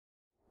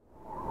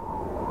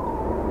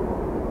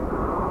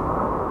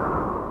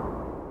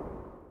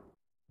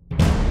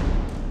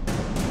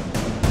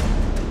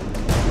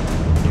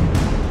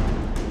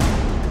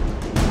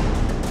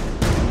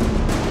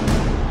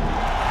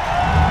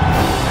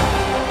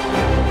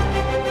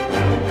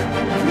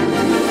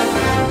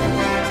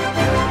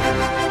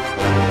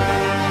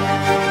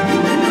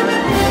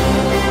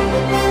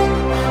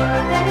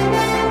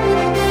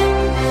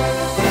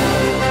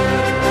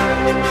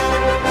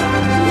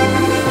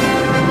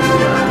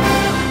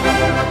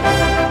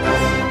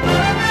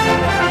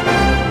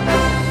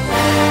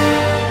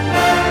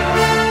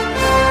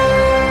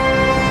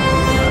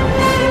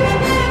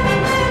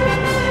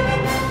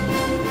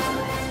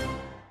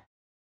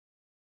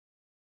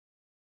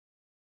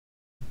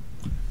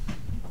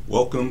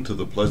Welcome to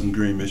the Pleasant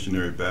Green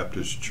Missionary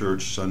Baptist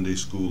Church Sunday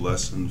School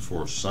lesson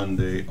for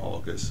Sunday,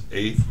 August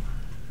 8th,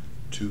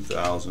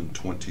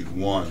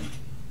 2021.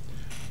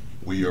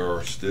 We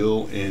are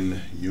still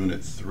in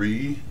Unit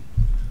 3,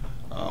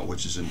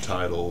 which is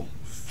entitled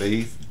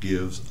Faith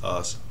Gives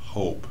Us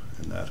Hope.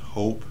 And that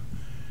hope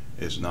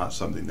is not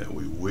something that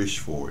we wish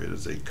for. It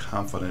is a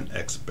confident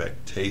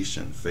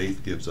expectation.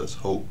 Faith gives us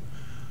hope.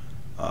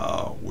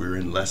 We're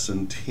in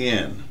Lesson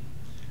 10.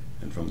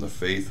 And from the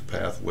Faith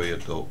Pathway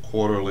Adult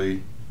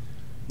Quarterly,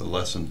 the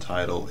lesson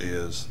title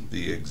is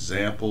The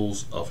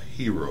Examples of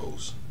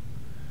Heroes.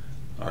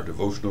 Our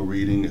devotional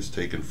reading is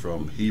taken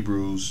from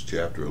Hebrews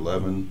chapter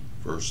 11,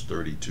 verse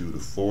 32 to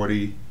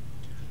 40.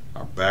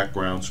 Our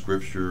background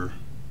scripture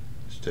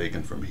is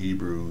taken from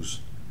Hebrews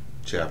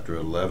chapter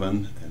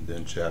 11 and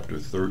then chapter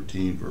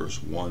 13,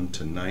 verse 1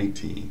 to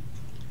 19.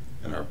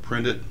 And our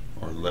printed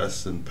or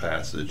lesson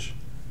passage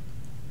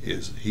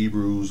is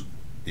Hebrews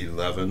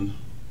 11,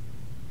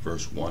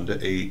 verse 1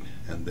 to 8,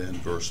 and then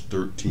verse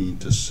 13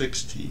 to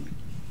 16.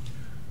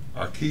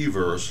 Our key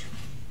verse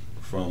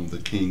from the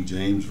King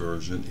James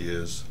Version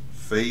is,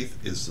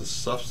 "Faith is the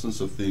substance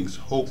of things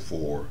hoped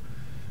for,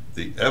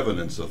 the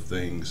evidence of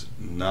things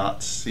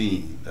not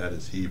seen." That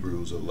is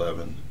Hebrews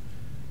 11,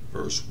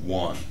 verse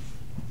 1.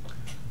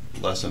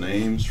 Lesson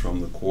aims from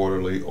the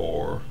quarterly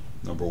are: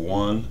 number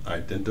 1,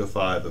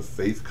 identify the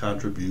faith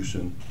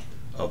contribution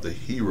of the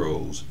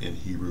heroes in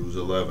Hebrews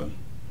 11.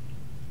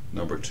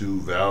 Number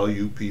 2,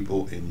 value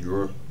people in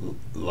your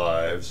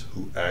lives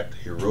who act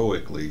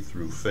heroically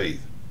through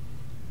faith.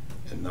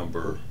 And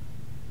number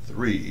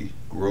 3,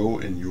 grow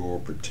in your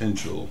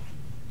potential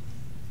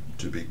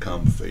to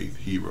become faith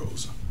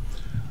heroes.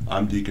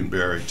 I'm Deacon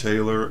Barry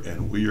Taylor,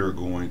 and we are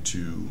going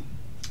to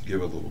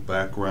give a little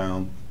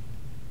background,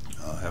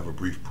 have a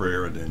brief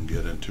prayer, and then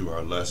get into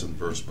our lesson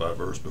verse by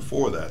verse.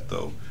 Before that,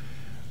 though,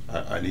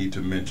 I need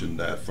to mention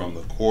that from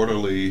the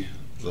quarterly,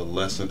 the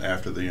lesson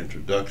after the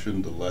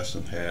introduction, the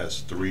lesson has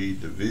 3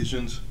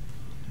 divisions.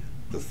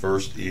 The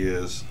first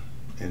is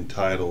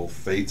entitled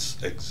Faith's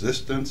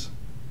Existence.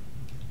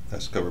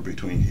 That's covered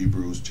between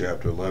Hebrews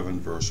chapter 11,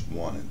 verse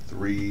 1 and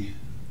 3.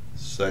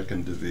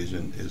 Second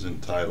division is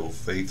entitled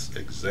Faith's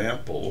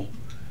Example.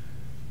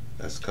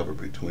 That's covered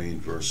between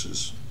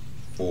verses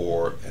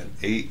 4 and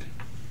 8.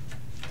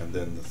 And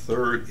then the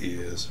third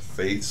is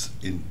Faith's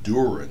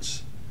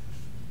Endurance.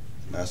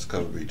 And that's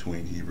covered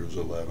between Hebrews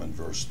 11,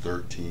 verse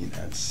 13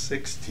 and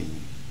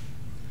 16.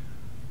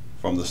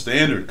 From the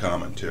Standard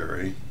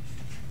Commentary,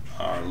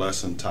 our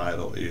lesson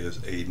title is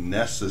A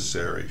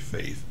Necessary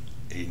Faith.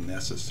 A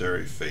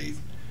Necessary Faith.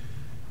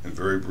 And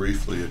very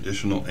briefly,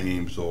 additional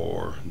aims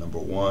are: number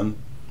 1,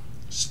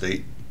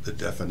 state the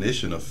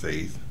definition of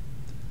faith.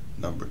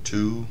 Number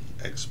 2,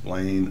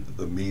 explain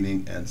the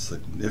meaning and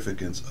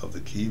significance of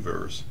the key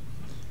verse.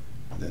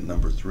 And then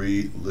number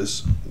 3,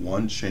 list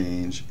one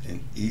change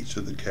in each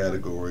of the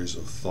categories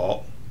of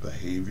thought,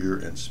 behavior,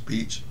 and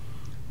speech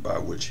by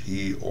which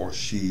he or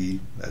she,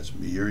 that's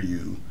me or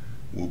you,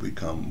 will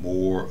become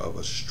more of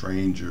a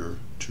stranger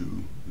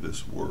to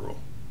this world.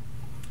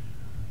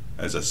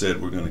 As I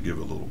said, we're going to give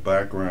a little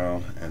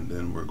background, and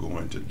then we're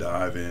going to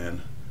dive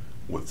in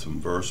with some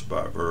verse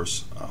by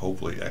verse,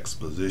 hopefully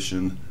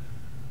exposition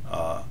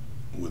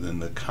within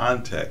the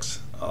context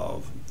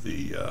of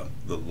the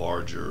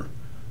larger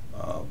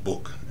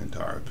book,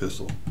 entire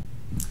epistle.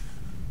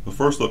 But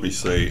first, let me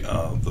say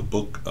the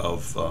book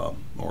of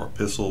or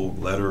epistle,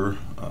 letter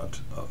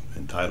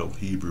entitled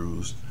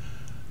Hebrews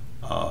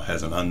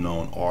has an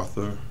unknown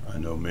author. I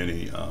know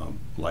many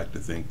like to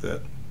think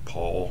that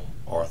Paul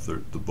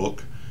authored the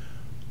book,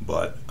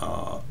 but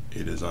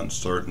it is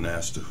uncertain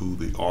as to who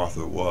the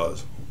author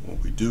was.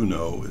 What we do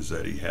know is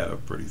that he had a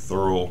pretty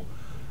thorough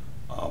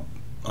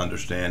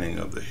understanding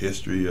of the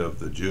history of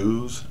the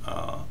Jews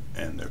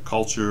and their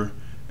culture,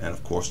 and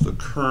of course the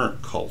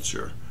current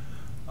culture,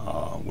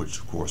 which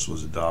of course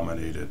was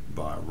dominated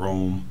by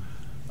Rome.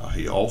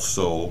 He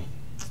also,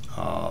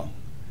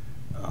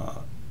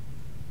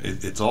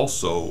 it's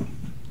also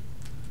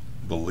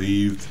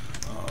believed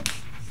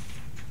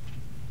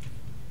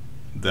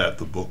that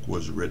the book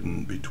was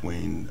written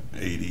between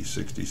AD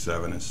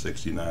 67 and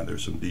 69.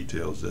 There's some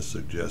details that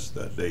suggest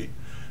that date,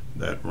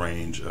 that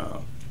range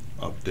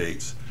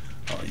updates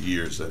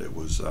years that it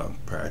was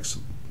perhaps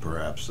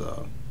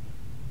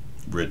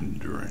written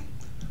during.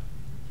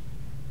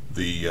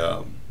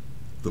 The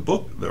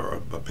book,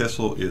 the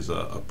epistle, is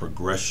a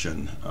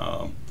progression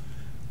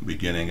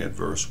beginning at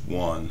verse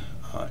 1.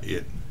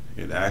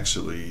 It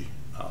actually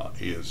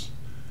is,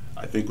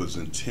 I think, was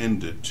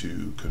intended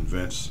to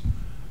convince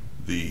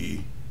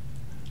the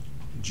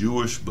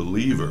Jewish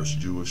believers,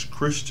 Jewish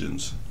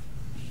Christians,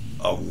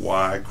 of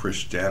why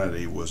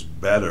Christianity was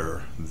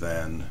better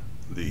than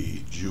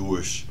the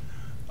Jewish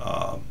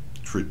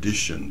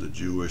tradition, the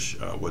Jewish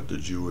what the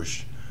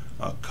Jewish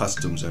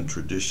customs and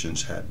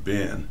traditions had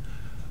been.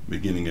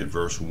 Beginning at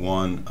verse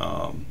 1,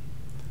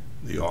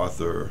 the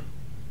author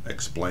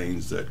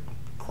explains that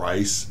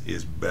Christ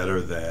is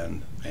better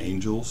than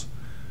angels.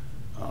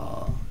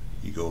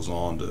 He goes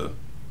on to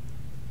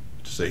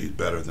say he's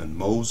better than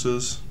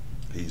Moses.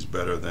 He's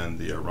better than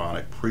the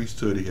Aaronic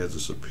priesthood. He has a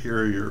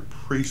superior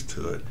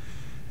priesthood,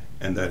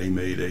 and that he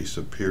made a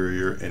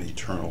superior and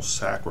eternal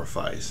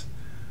sacrifice,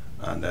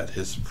 and that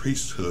his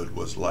priesthood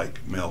was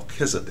like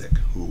Melchizedek,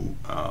 who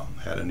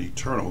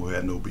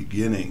had no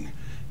beginning,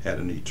 had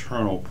an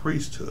eternal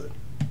priesthood.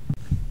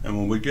 And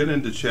when we get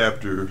into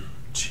chapter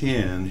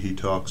 10, he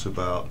talks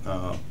about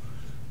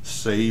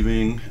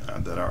saving,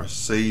 that our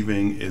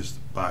saving is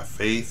by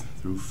faith,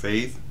 through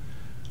faith.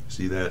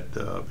 See that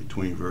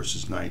between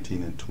verses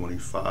 19 and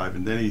 25.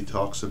 And then he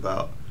talks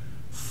about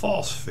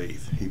false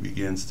faith. He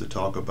begins to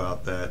talk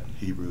about that,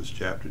 Hebrews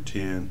chapter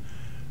 10,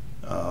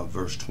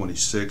 verse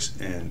 26,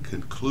 and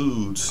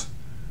concludes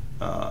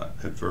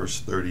at verse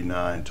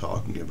 39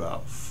 talking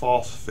about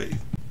false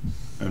faith.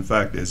 In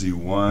fact, as he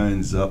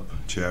winds up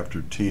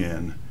chapter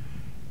 10,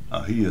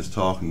 he is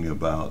talking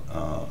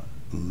about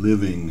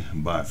living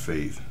by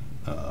faith,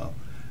 the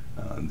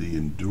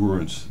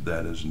endurance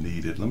that is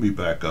needed. Let me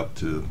back up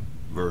to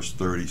verse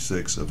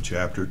 36 of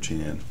chapter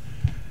 10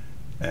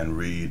 and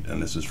read,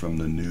 and this is from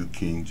the New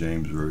King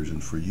James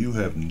Version. For you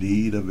have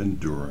need of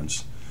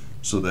endurance,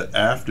 so that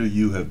after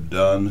you have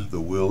done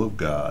the will of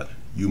God,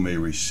 you may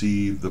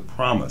receive the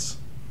promise.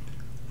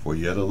 For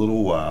yet a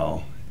little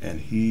while,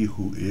 and he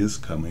who is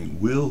coming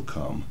will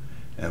come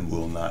and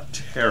will not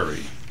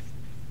tarry.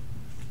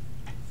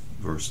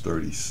 Verse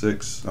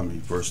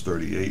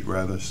 38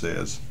 rather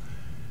says,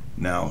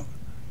 now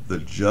the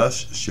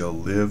just shall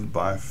live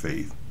by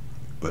faith,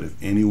 but if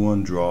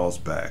anyone draws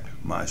back,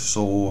 my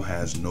soul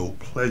has no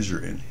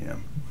pleasure in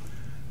him.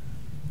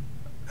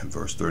 And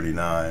verse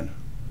 39,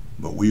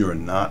 but we are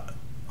not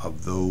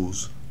of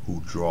those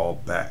who draw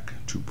back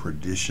to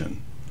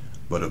perdition,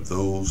 but of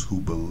those who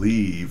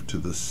believe to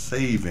the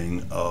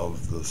saving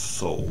of the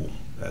soul.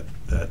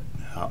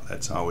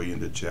 That's how we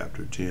ended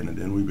chapter 10. And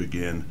then we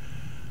begin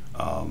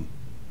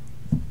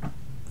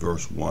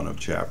verse 1 of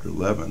chapter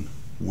 11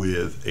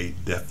 with a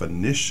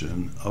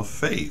definition of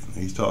faith.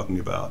 He's talking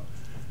about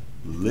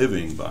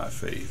living by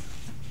faith,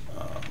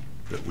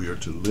 that we are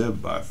to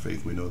live by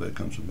faith. We know that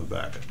comes from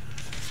Habakkuk.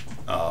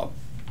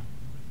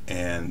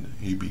 And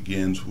he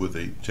begins with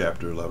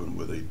chapter 11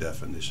 with a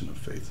definition of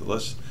faith. So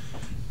let's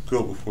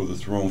go before the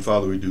throne.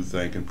 Father, we do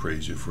thank and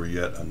praise you for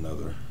yet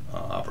another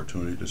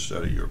opportunity to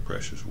study your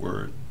precious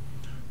word.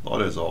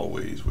 Lord, as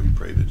always, we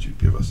pray that you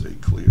give us a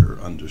clear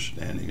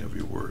understanding of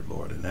your word,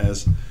 Lord. And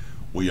as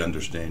we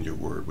understand your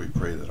word, we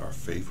pray that our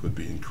faith would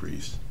be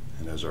increased.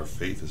 And as our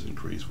faith is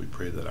increased, we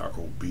pray that our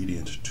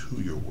obedience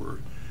to your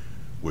word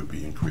would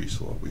be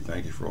increased, Lord. We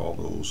thank you for all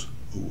those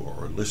who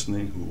are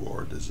listening, who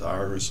are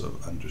desirous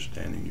of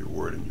understanding your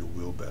word and your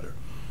will better.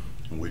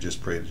 And we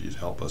just pray that you'd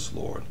help us,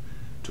 Lord,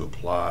 to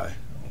apply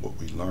what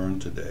we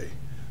learned today,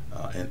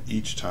 and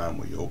each time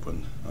we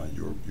open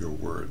your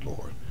word,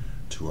 Lord,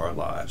 to our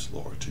lives,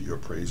 Lord, to your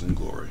praise and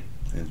glory.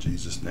 In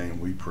Jesus' name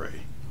we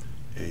pray.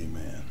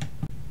 Amen.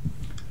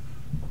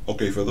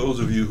 Okay, for those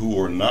of you who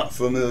are not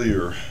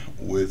familiar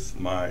with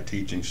my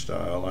teaching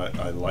style,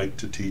 I like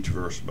to teach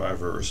verse by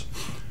verse,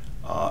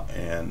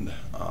 and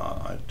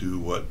I do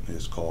what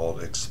is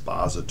called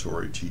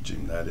expository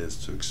teaching. That is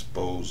to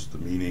expose the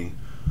meaning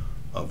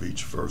of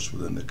each verse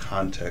within the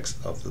context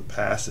of the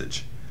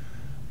passage.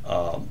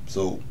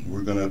 So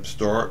we're going to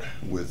start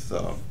with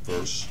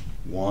verse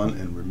 1,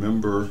 and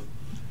remember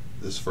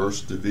this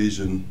first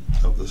division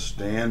of the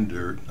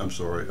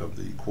of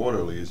the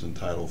quarterly is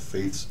entitled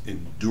Faith's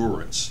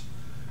Endurance.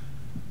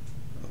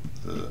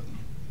 The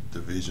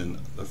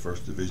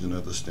first division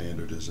of the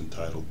standard is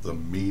entitled The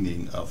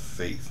Meaning of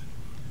Faith.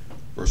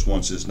 Verse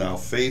 1 says, now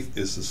faith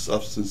is the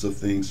substance of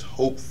things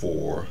hoped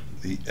for,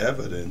 the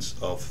evidence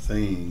of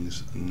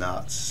things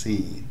not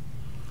seen.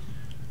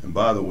 And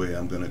by the way,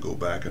 I'm going to go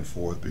back and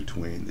forth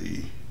between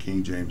the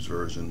King James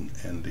Version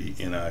and the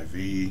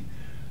NIV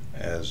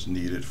as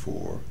needed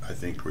for, I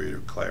think, greater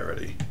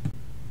clarity.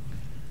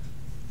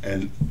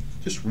 And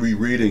just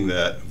rereading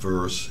that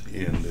verse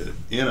in the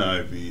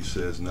NIV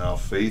says, now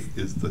faith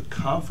is the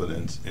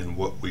confidence in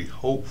what we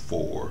hope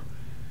for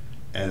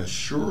and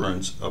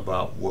assurance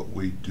about what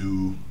we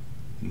do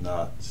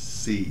not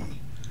see.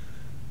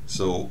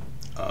 So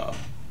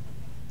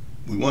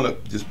we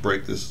want to just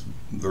break this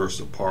verse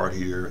apart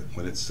here.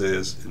 When it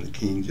says in the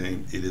King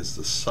James, it is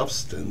the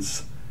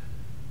substance,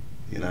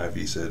 the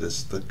NIV said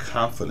it's the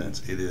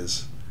confidence. It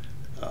is,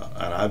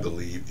 and I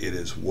believe it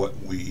is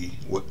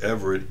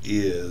whatever it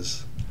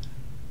is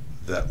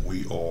that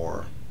we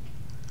are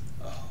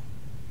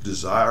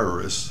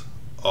desirous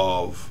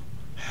of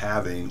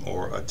having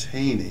or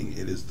attaining.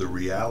 It is the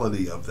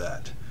reality of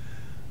that.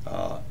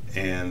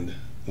 And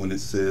when it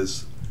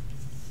says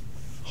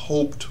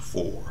hoped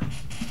for,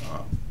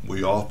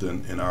 we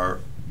often in our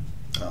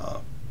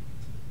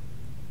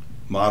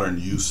modern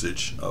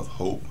usage of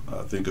hope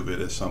think of it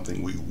as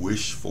something we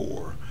wish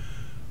for,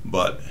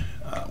 but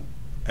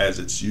as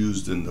it's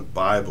used in the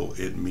Bible,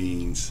 it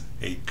means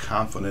a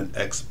confident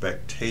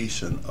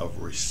expectation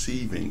of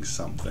receiving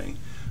something,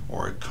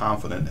 or a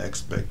confident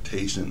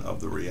expectation of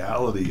the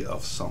reality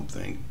of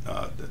something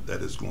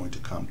that is going to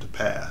come to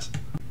pass.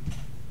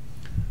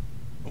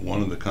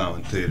 One of the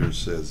commentators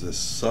says this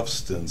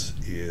substance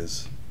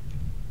is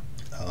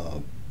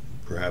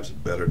perhaps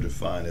better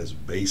defined as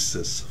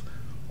basis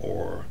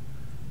or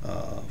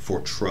for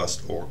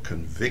trust or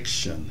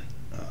conviction.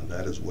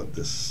 That is what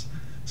this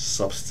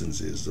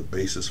substance is, the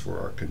basis for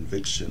our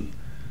conviction.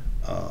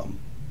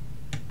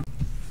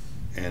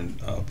 And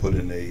put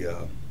in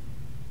a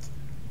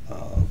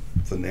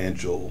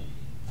financial,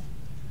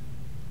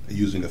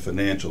 using a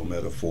financial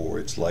metaphor,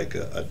 it's like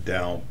a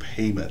down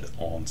payment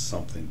on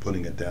something,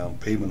 putting a down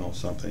payment on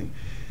something,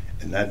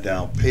 and that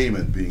down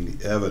payment being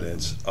the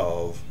evidence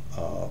of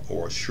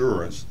or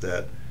assurance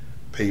that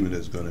payment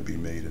is going to be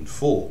made in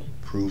full,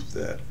 proof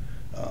that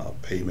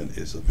payment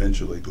is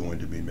eventually going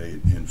to be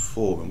made in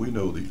full. And we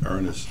know the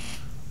earnest,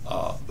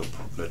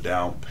 the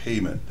down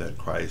payment that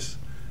Christ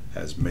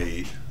has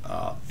made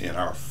in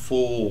our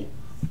full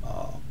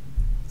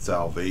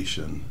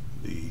salvation,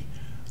 the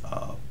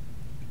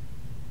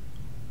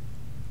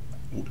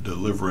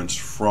deliverance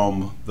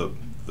from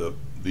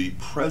the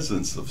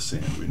presence of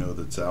sin. We know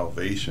that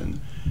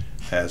salvation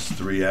has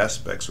three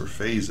aspects or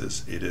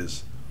phases. It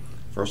is,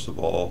 first of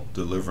all,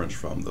 deliverance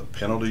from the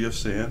penalty of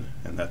sin,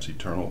 and that's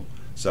eternal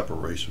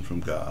separation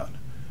from God.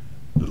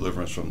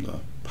 Deliverance from the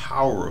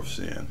power of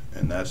sin,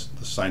 and that's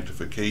the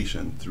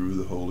sanctification through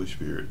the Holy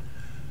Spirit,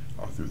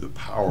 or through the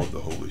power of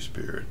the Holy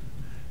Spirit.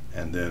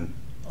 And then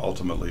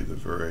ultimately the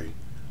very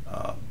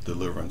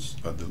deliverance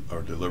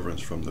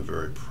from the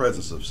very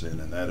presence of sin,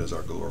 and that is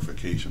our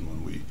glorification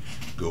when we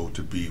go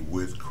to be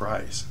with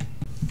Christ.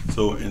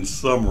 So in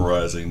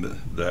summarizing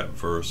that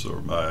verse,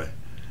 or my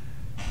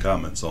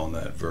comments on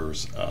that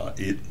verse,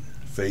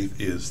 faith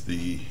is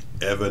the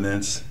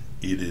evidence,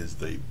 it is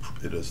the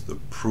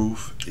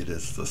proof, it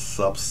is the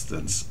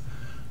substance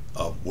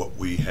of what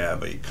we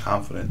have a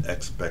confident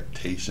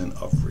expectation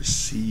of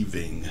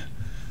receiving.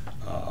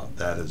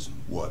 That is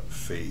what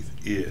faith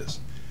is.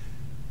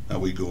 Now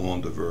we go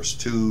on to verse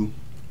 2,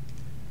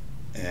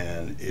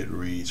 and it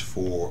reads,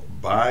 "For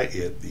by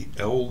it the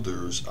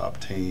elders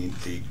obtained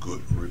a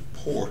good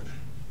report."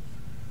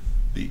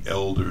 The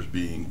elders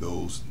being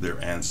those,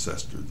 their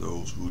ancestors,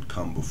 those who had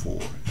come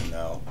before. And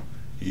now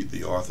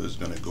the author is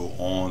going to go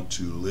on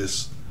to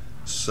list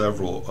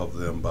several of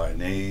them by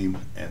name,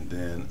 and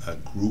then a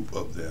group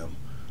of them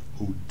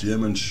who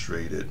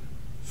demonstrated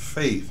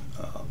faith,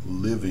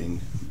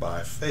 living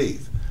by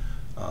faith,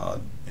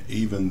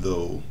 even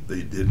though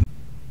they didn't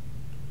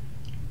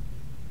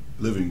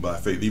living by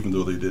faith, even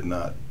though they did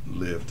not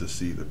live to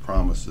see the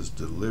promises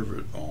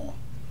delivered on.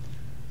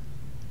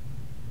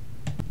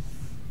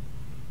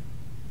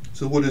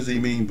 So what does he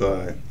mean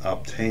by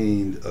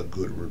obtained a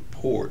good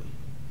report?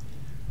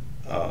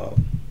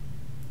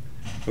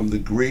 From the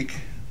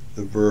Greek,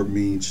 the verb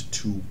means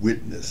to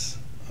witness,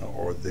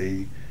 or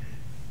they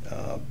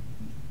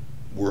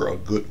were a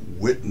good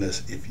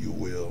witness, if you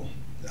will,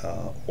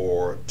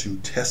 or to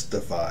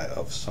testify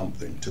of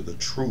something, to the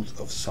truth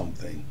of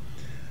something.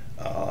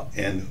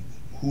 And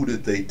who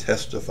did they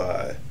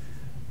testify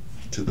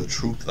to the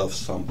truth of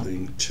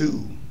something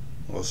to?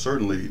 Well,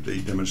 certainly they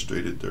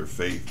demonstrated their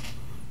faith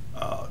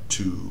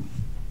to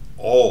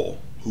all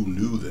who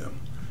knew them,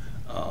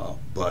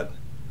 but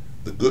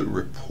the good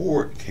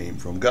report came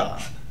from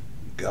God.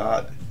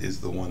 God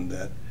is the one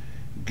that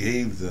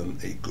gave them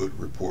a good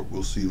report.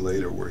 We'll see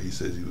later where he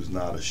says he was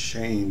not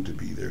ashamed to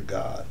be their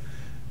God,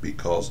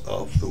 because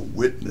of the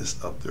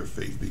witness of their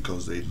faith,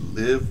 because they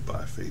lived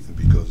by faith, and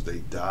because they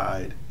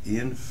died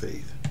in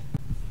faith.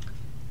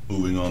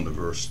 Moving on to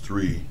verse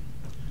 3.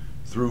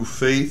 "Through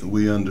faith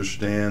we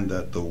understand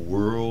that the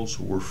worlds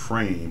were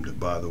framed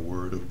by the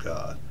word of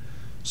God,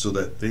 so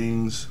that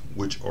things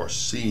which are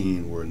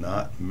seen were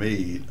not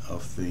made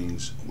of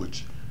things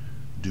which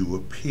do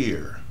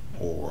appear,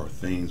 or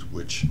things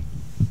which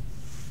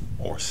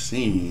are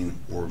seen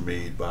were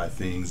made by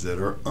things that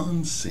are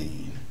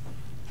unseen."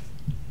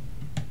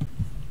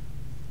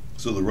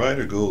 So the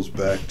writer goes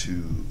back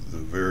to the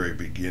very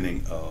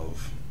beginning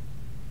of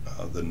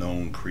the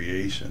known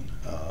creation,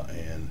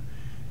 and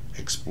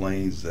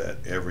explains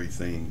that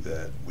everything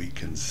that we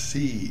can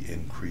see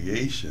in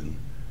creation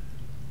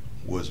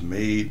was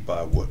made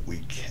by what we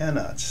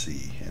cannot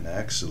see, and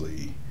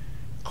actually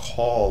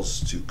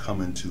caused to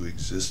come into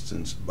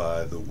existence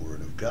by the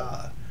Word of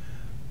God.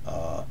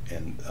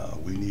 And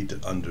we need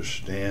to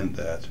understand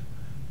that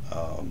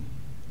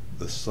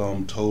the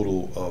sum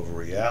total of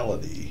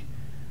reality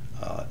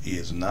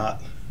is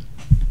not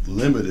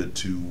limited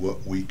to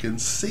what we can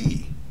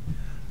see.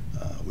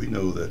 We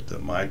know that the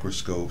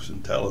microscopes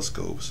and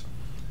telescopes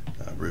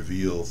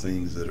reveal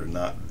things that are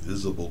not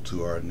visible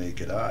to our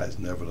naked eyes.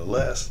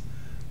 Nevertheless,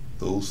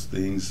 those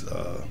things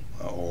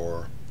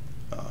are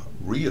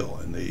real,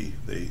 and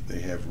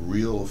they have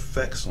real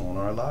effects on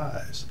our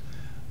lives.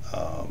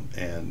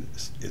 And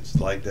it's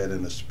like that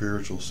in a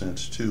spiritual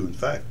sense too. In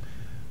fact,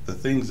 the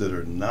things that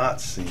are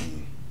not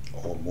seen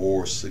are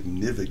more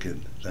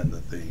significant than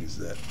the things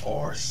that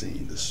are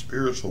seen. The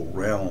spiritual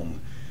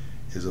realm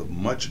is of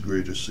much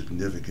greater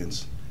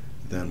significance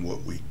than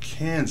what we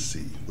can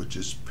see, which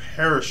is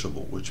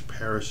perishable, which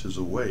perishes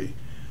away.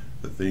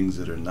 The things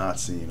that are not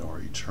seen are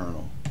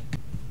eternal.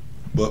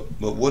 But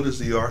what is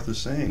the author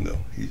saying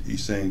though?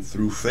 He's saying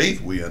through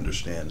faith we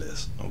understand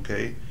this.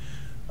 Okay.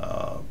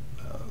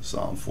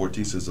 Psalm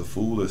 14 says, "A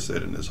fool has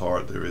said in his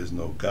heart, there is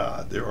no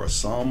God." There are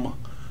some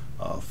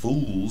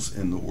fools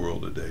in the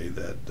world today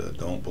that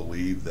don't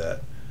believe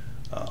that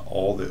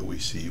all that we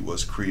see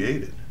was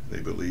created. They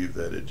believe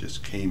that it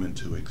just came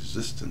into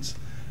existence,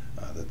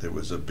 that there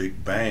was a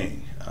big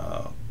bang.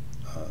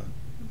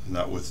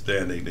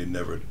 Notwithstanding, they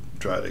never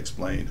try to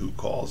explain who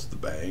caused the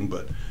bang,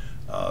 but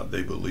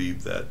they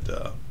believe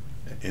that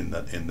in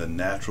the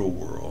natural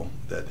world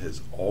that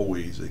has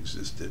always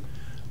existed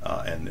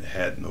and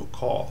had no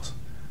cause,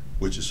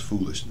 which is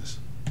foolishness.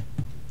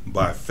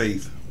 By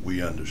faith,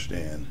 we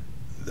understand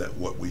that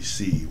what we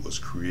see was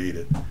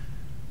created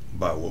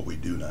by what we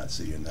do not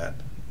see, and that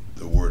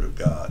the Word of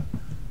God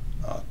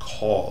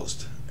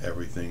caused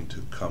everything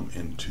to come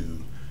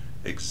into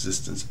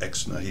existence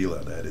ex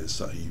nihilo, that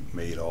is, he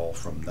made all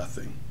from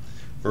nothing.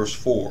 Verse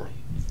 4,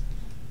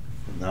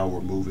 and now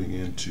we're moving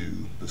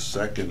into the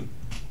second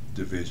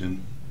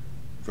division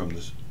from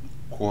this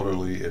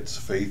quarterly. It's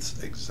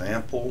faith's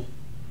example,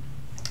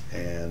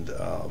 and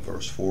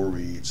verse 4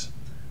 reads,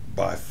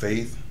 "By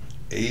faith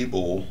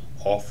Abel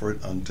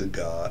offered unto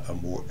God a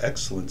more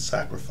excellent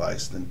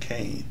sacrifice than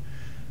Cain,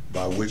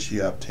 by which he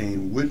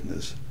obtained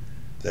witness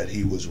that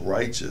he was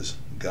righteous,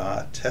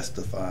 God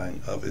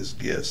testifying of his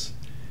gifts,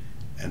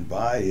 and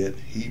by it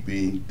he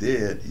being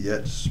dead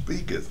yet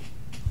speaketh."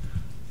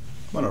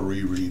 I'm going to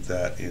reread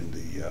that in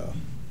the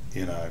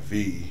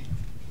NIV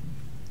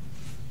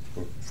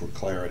for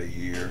clarity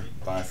here.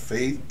 "By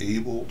faith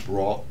Abel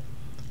brought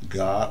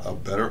God a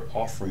better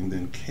offering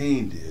than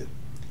Cain did.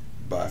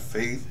 By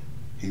faith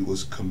he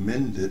was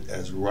commended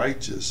as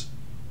righteous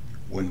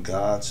when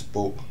God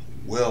spoke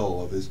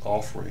well of his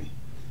offering.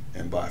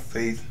 And by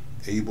faith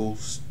Abel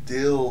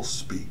still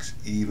speaks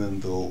even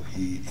though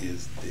he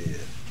is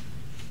dead."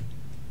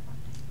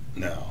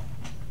 Now,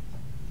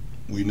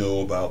 we know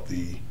about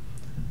the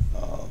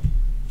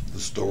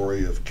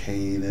story of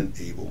Cain and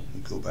Abel.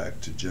 We go back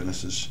to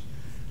Genesis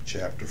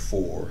chapter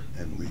 4,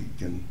 and we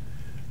can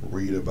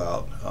read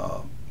about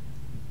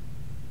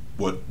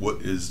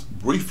what is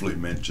briefly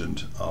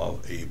mentioned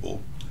of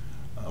Abel.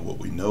 What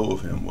we know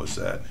of him was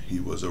that he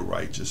was a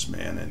righteous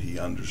man, and he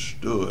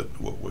understood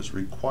what was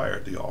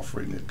required, the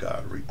offering that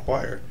God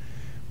required,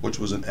 which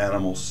was an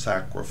animal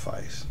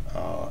sacrifice.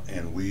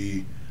 And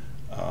we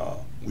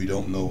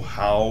don't know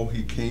how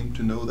he came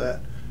to know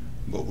that,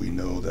 but we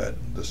know that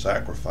the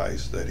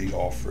sacrifice that he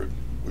offered,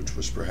 which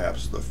was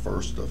perhaps the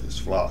first of his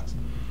flocks,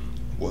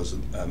 was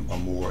a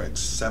more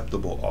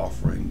acceptable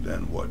offering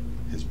than what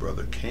his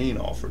brother Cain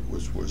offered,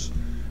 which was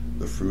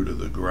the fruit of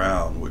the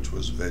ground, which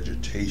was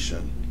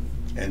vegetation.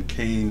 And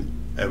Cain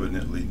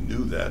evidently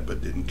knew that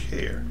but didn't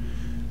care.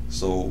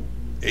 So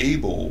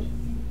Abel,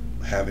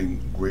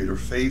 having greater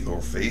faith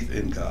or faith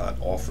in God,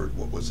 offered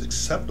what was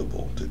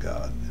acceptable to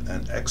God,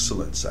 an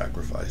excellent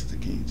sacrifice, the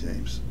King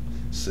James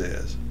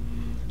says.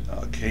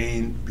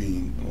 Cain,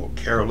 being more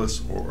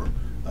careless or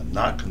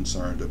not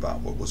concerned about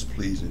what was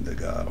pleasing to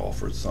God,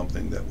 offered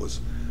something that was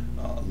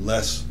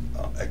less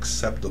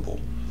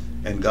acceptable.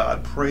 And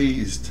God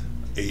praised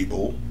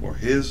Abel for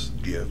his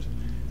gift,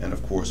 and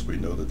of course we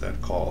know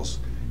that caused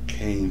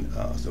Cain,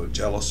 so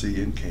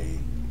jealousy in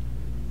Cain,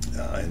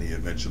 and he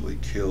eventually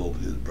killed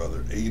his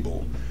brother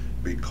Abel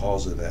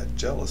because of that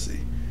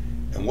jealousy.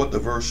 And what the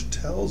verse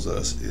tells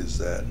us is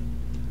that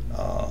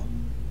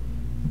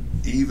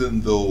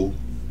even though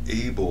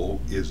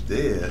Abel is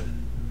dead,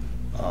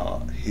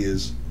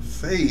 his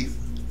faith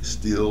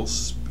still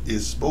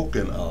is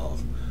spoken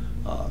of.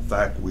 In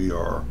fact, we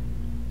are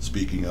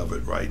speaking of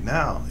it right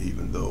now,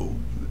 even though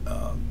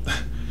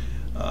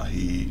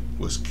he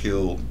was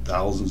killed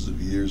thousands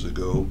of years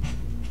ago,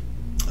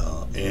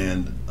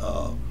 and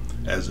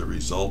as a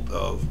result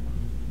of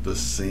the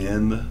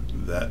sin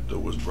that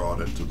was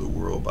brought into the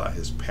world by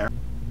his parents.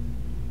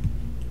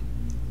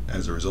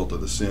 As a result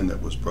of the sin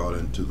that was brought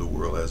into the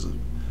world as a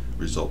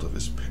result of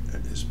his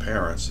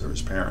parents, or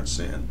his parents'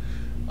 sin,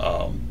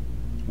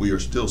 we are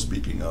still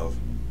speaking of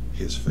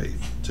his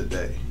faith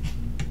today,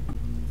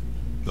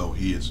 though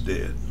he is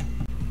dead.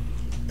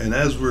 And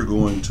as we're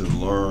going to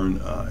learn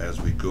as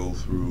we go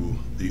through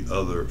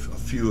a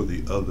few of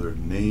the other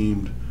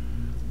named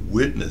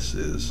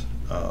witnesses,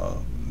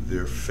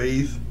 their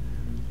faith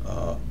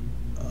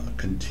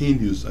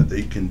continues.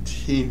 They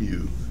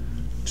continue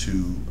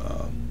to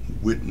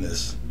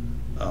witness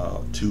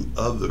to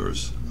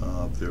others.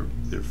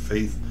 Their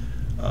faith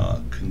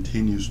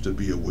continues to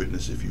be a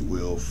witness, if you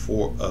will,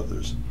 for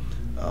others.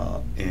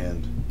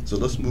 And so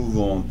let's move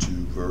on to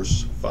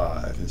verse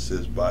 5. It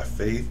says, "By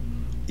faith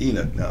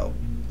Enoch." Now,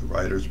 the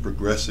writer's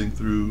progressing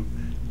through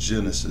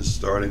Genesis,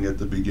 starting at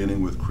the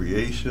beginning with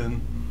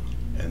creation,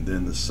 and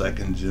then the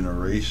second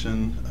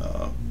generation,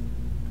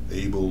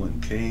 Abel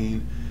and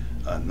Cain,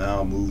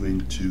 now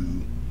moving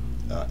to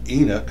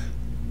Enoch,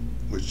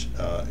 which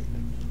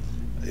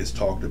he's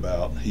talked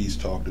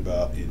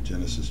about in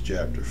Genesis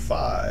chapter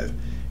 5.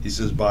 He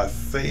says, "By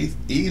faith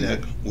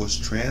Enoch was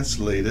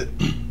translated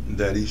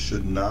that he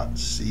should not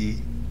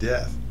see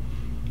death,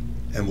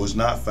 and was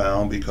not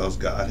found because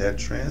God had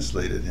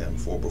translated him.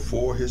 For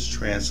before his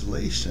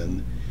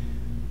translation,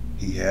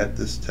 he had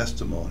this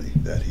testimony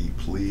that he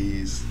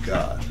pleased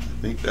God.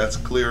 I think that's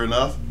clear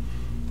enough,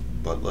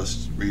 but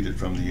let's read it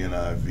from the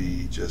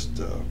NIV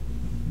just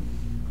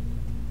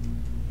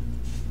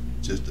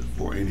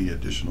for any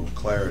additional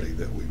clarity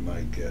that we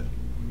might get.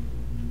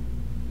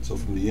 So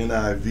from the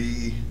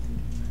NIV,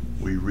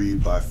 we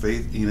read, by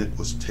faith Enoch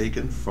was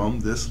taken from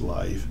this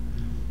life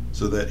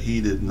so that he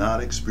did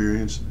not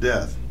experience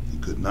death. He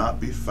could not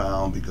be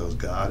found because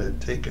God had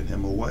taken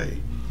him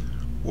away.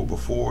 For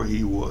before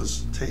he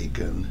was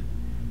taken,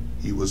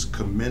 he was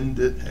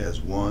commended as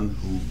one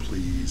who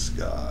pleased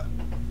God.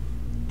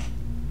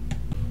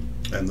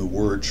 And the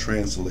word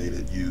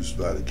translated used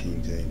by the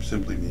King James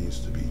simply means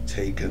to be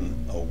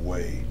taken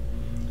away.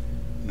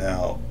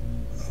 Now,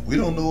 we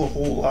don't know a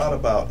whole lot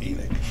about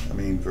Enoch. I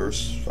mean,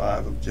 verse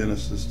 5 of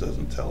Genesis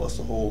doesn't tell us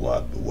a whole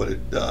lot, but what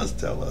it does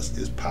tell us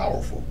is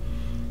powerful.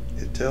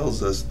 It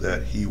tells us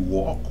that he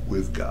walked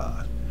with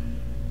God,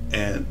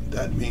 and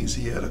that means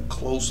he had a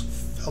close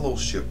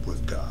fellowship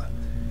with God,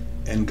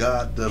 and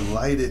God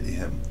delighted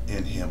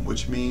in him,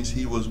 which means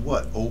he was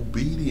what?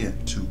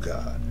 Obedient to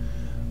God.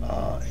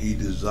 He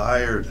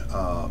desired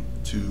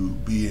to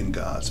be in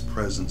God's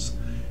presence,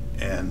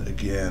 and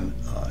again,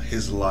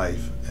 his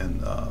life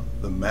and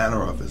the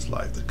manner of his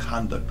life, the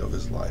conduct of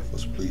his life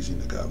was pleasing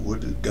to God.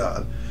 Would to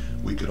God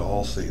we could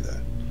all say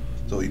that.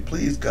 So he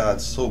pleased God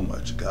so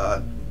much,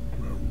 God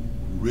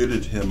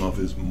ridded him of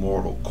his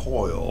mortal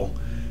coil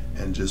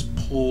and just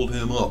pulled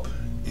him up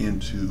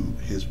into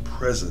his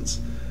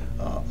presence,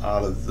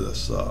 out of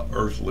this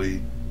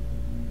earthly,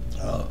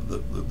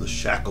 the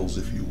shackles,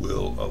 if you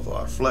will, of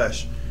our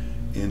flesh,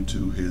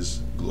 into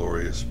his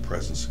glorious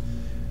presence.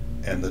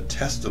 And his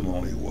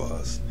testimony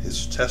was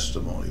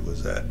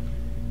that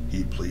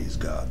he pleased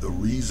God. The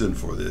reason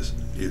for this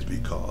is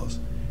because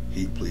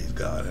he pleased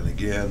God. And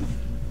again,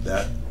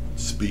 that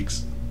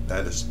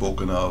is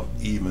spoken of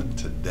even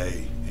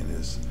today, and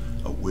is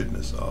a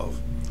witness of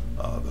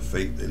the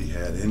faith that he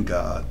had in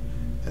God,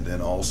 and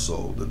then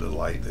also the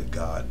delight that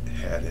God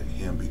had in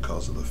him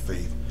because of the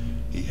faith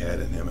he had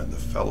in him and the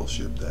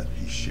fellowship that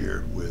he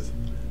shared with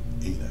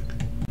Enoch.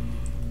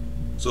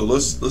 So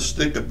let's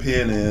stick a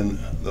pin in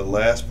the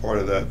last part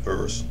of that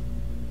verse.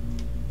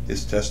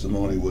 His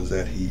testimony was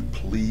that he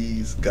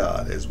pleased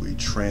God, as we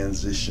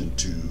transition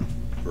to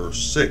verse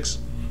 6,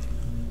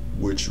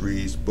 which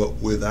reads, but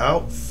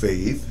without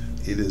faith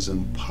it is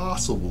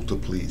impossible to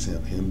please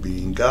him, him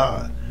being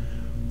God.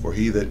 For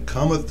he that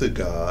cometh to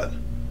God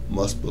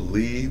must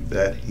believe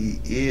that he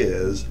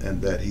is,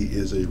 and that he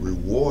is a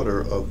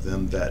rewarder of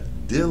them that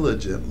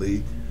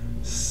diligently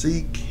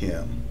seek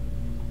him.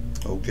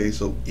 Okay,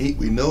 so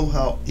we know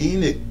how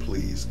Enoch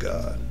pleased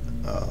God.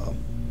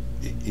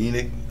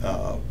 Enoch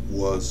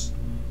was,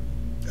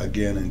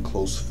 again, in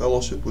close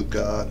fellowship with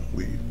God.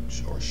 We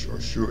are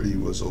sure he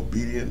was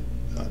obedient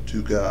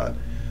to God.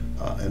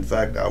 In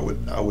fact, I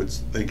would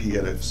think he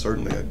had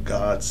certainly a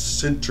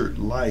God-centered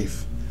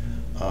life,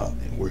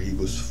 where he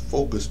was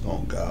focused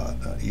on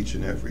God each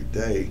and every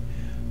day,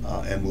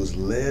 and was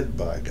led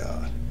by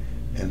God.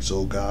 And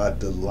so God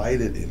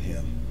delighted in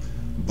him.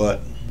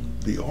 But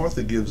the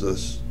author gives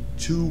us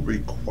two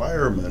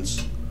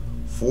requirements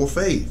for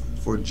faith,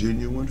 for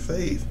genuine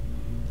faith.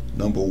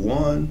 Number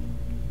one,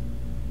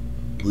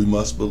 we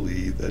must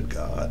believe that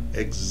God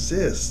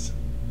exists.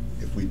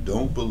 If we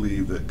don't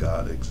believe that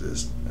God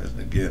exists, and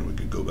again, we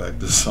could go back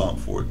to Psalm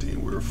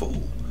 14, we're a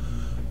fool.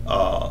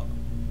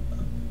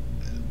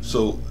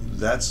 So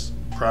that's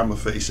prima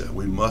facie.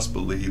 We must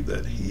believe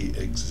that he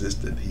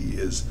existed. He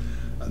is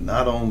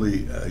not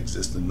only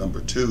existent,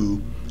 number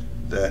two,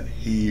 that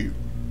he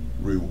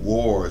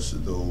rewards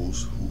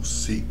those who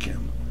seek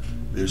him.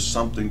 There's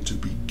something to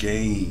be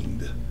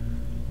gained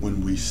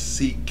when we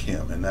seek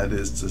him, and that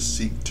is to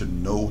seek to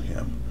know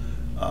him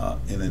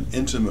in an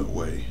intimate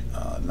way,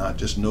 not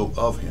just know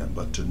of him,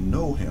 but to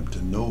know him,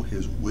 to know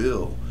his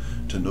will,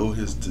 to know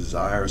his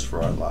desires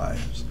for our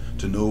lives,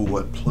 to know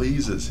what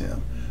pleases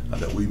him,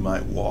 that we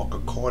might walk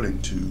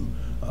according to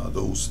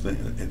those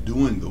things, and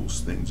doing those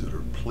things that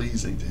are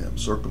pleasing to him,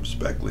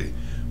 circumspectly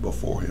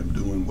before him,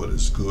 doing what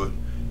is good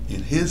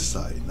in his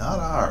sight, not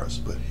ours,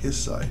 but his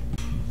sight.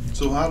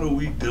 So how do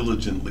we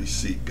diligently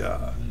seek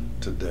God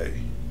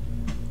today?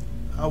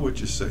 How would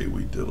you say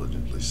we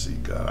diligently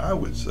seek God? I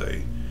would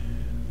say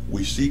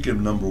we seek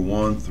him, number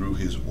one, through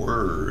his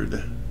word.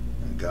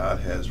 And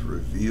God has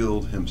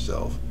revealed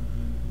himself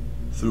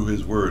through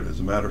his word. As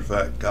a matter of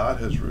fact, God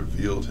has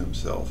revealed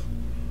himself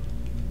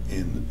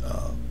in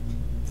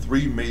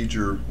three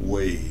major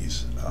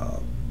ways.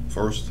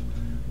 First,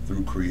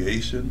 through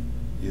creation,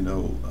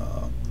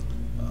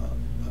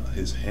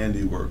 his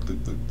handiwork,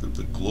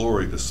 the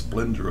glory, the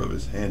splendor of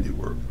his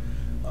handiwork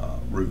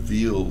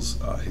reveals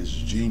his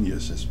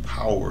genius, his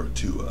power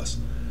to us.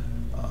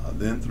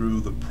 Then through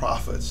the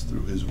prophets,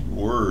 through his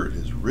word,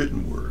 his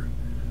written word,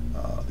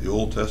 the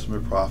Old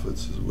Testament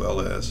prophets, as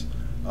well as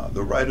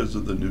the writers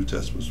of the New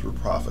Testament were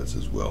prophets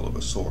as well, of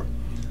a sort.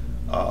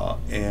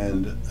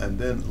 And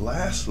then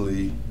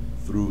lastly,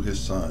 through his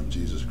Son,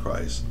 Jesus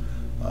Christ,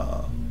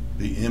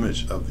 the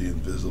image of the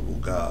invisible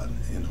God,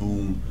 in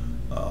whom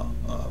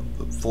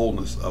the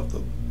fullness of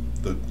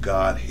the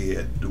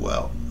Godhead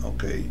dwelt.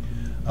 Okay,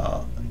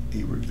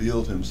 he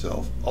revealed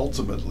himself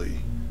ultimately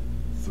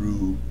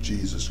through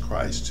Jesus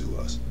Christ to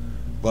us.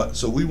 But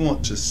so we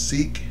want to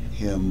seek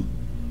him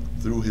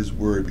through his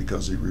word,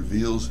 because he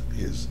reveals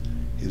his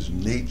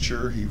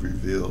nature, he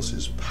reveals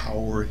his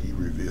power, he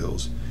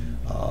reveals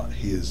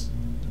his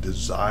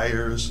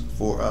desires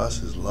for us,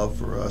 his love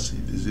for us, he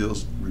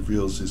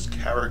reveals his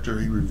character,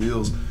 he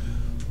reveals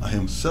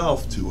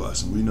himself to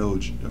us. And we know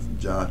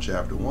John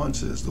chapter 1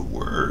 says the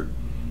Word,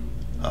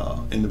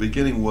 in the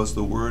beginning was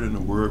the Word, and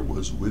the Word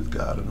was with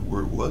God, and the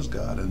Word was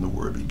God, and the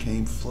Word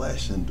became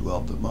flesh and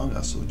dwelt among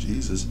us. So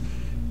Jesus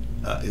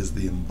is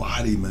the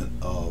embodiment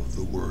of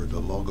the Word, the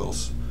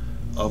Logos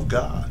of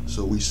God.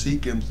 So we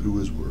seek him through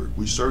his word.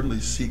 We certainly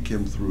seek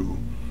him through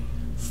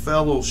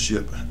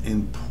fellowship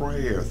in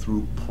prayer,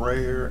 through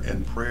prayer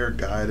and prayer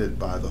guided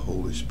by the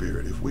Holy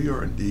Spirit. If we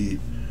are indeed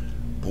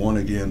born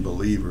again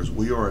believers,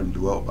 we are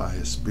indwelt by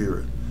his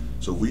Spirit.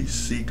 So we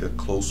seek a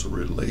closer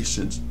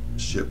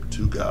relationship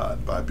to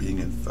God by being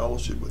in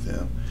fellowship with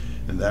him,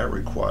 and that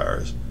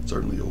requires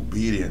certainly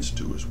obedience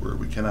to his word.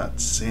 We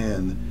cannot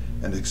sin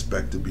and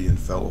expect to be in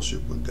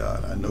fellowship with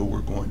God. I know we're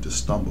going to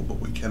stumble,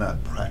 but we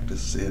cannot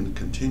practice sin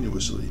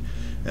continuously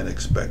and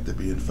expect to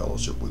be in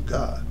fellowship with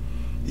God.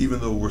 Even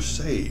though we're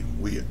saved,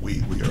 we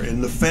are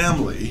in the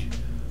family,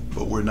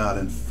 but we're not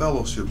in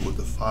fellowship with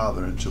the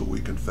Father until we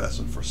confess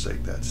and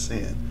forsake that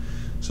sin.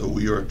 So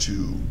we are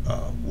to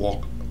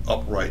walk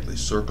uprightly,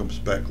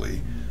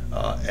 circumspectly,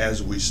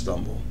 as we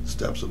stumble.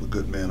 Steps of a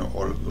good man are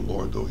ordered of the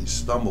Lord. Though he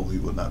stumble, he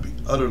will not be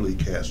utterly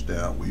cast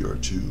down. We are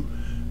to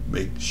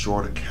make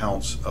short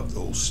accounts of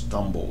those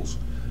stumbles,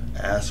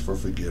 ask for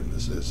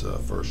forgiveness, as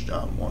 1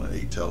 John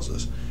 1:8 tells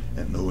us,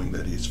 and knowing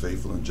that he's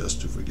faithful and just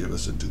to forgive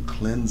us and to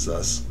cleanse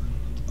us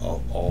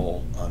of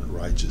all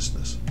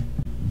unrighteousness.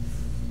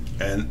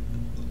 And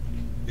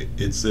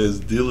it says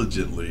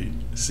diligently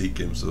seek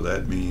him, so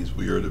that means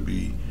we are to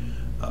be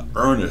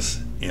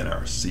earnest in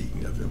our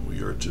seeking of him.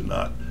 We are to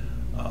not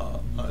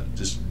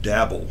just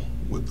dabble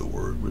with the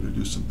word. We're to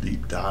do some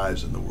deep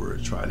dives in the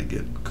word, try to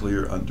get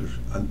clear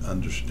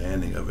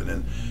understanding of it.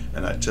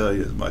 And I tell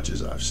you, as much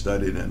as I've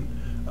studied, and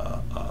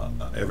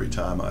every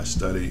time I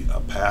study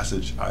a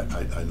passage,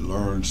 I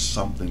learn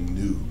something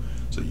new.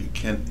 So you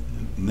can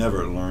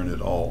never learn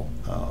it all.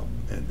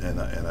 And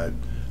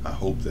I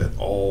hope that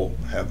all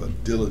have a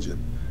diligent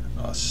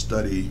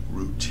study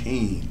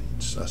routine,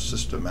 a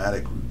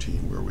systematic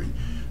routine where we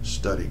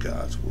study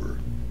God's word.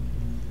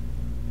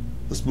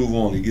 Let's move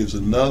on. He gives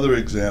another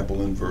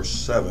example in verse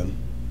 7.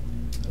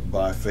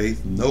 By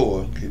faith,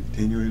 Noah,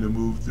 continuing to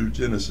move through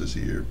Genesis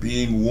here,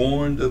 being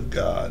warned of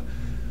God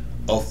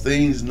of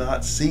things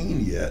not seen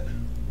yet,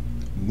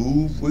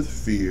 moved with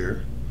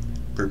fear,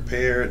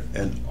 prepared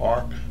an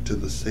ark to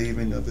the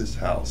saving of his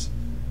house,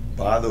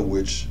 by the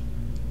which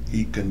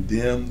he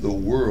condemned the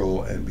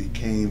world and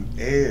became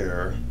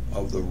heir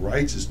of the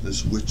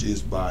righteousness which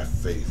is by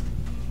faith.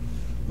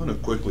 I'm going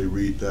to quickly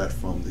read that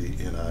from the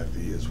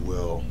NIV as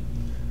well.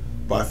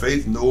 By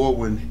faith, Noah,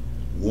 when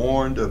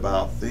warned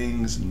about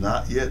things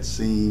not yet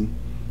seen,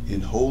 in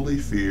holy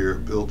fear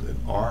built an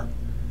ark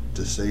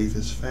to save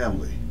his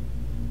family.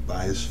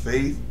 By his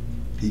faith,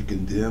 he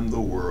condemned the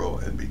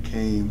world and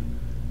became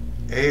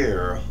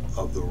heir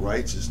of the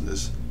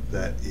righteousness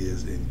that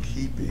is in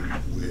keeping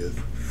with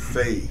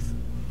faith.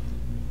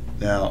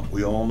 Now,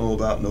 we all know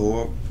about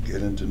Noah.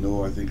 Get into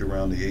Noah, I think,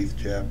 around the 8th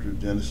chapter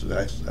of Genesis,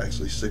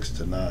 actually 6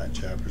 to 9,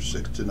 chapters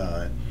 6 to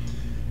 9.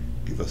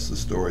 Give us the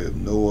story of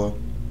Noah.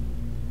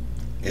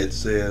 It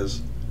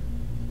says,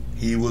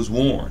 he was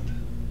warned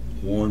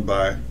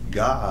by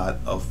God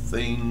of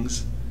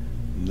things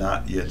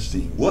not yet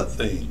seen. What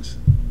things?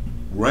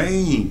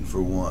 Rain,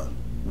 for one.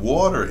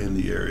 Water in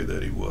the area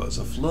that he was.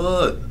 A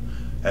flood.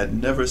 Had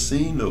never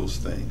seen those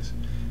things.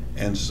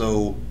 And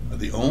so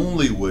the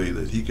only way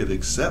that he could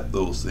accept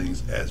those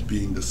things as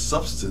being the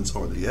substance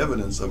or the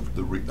evidence of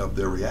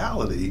their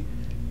reality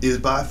is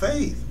by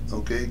faith.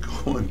 Okay,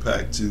 going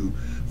back to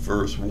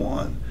verse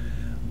 1.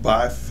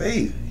 By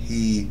faith,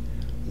 he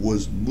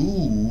was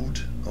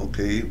moved,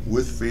 okay,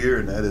 with fear,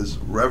 and that is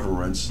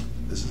reverence.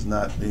 This is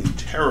not being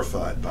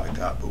terrified by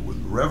God, but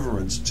with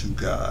reverence to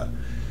God,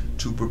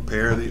 to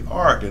prepare the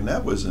ark. And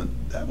that was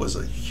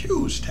a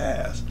huge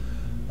task.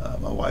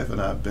 My wife and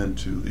I have been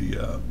to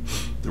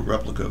the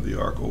replica of the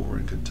ark over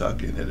in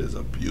Kentucky, and it is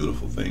a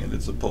beautiful thing, and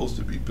it's supposed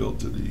to be built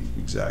to the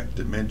exact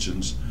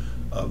dimensions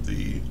of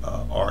the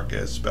ark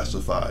as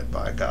specified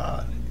by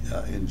God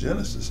in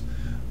Genesis.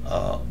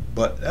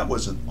 But that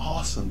was an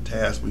awesome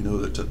task. We know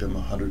that it took him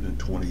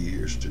 120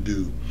 years to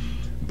do,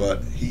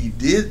 but he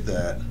did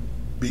that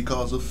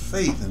because of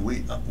faith. And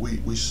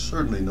we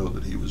certainly know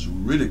that he was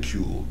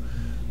ridiculed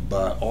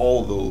by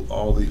all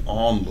the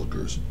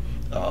onlookers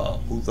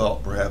who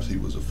thought perhaps he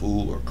was a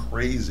fool or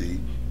crazy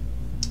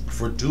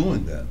for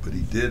doing that. But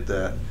he did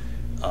that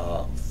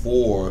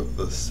for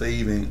the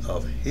saving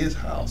of his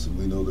house. And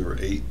we know there were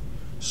 8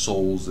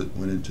 souls that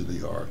went into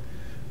the ark.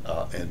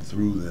 and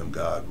through them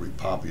God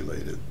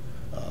repopulated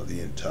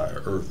the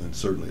entire earth, and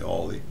certainly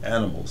all the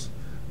animals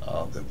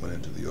that went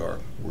into the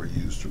ark were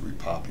used to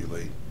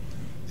repopulate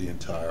the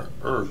entire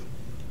earth.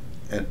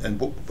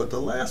 But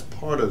the last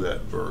part of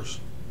that verse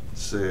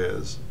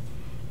says,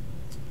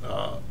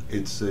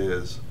 it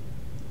says,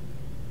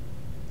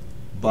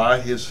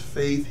 by his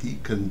faith he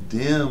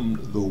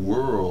condemned the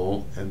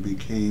world and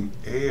became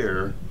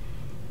heir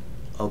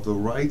of the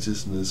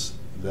righteousness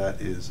that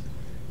is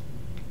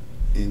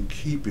in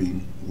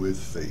keeping with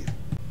faith.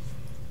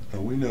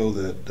 Now we know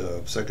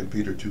that 2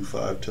 Peter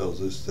 2:5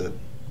 tells us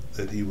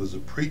that he was a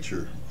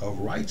preacher of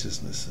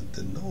righteousness,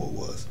 and Noah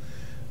was.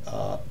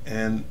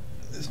 And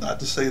it's not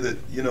to say that,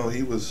 you know,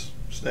 he was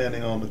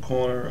standing on the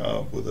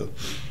corner with a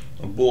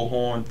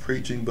bullhorn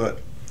preaching,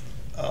 but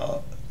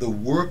the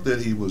work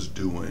that he was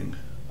doing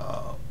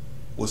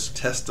was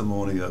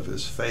testimony of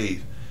his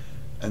faith.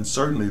 And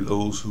certainly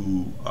those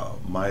who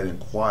might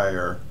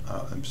inquire,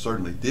 and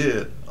certainly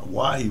did,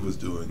 why he was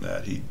doing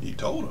that, he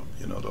told them,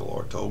 you know, the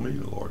Lord told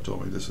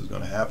me this is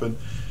going to happen.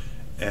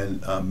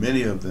 And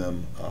many of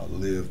them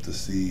lived to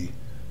see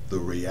the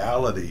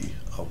reality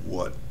of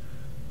what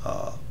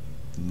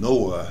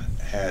Noah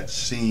had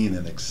seen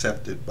and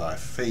accepted by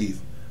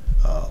faith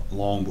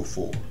long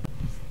before.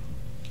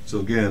 So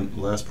again,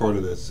 the last part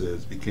of that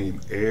says, became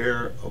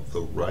heir of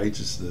the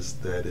righteousness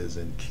that is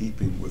in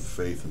keeping with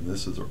faith. And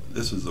this is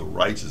the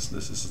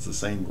righteousness. This is the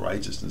same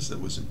righteousness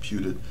that was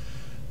imputed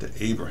to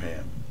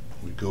Abraham.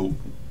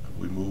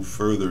 We move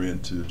further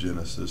into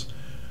Genesis,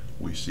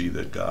 we see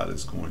that God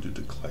is going to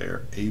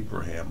declare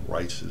Abraham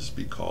righteous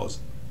because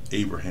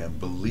Abraham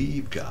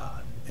believed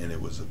God and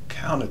it was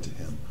accounted to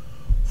him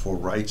for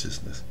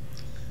righteousness.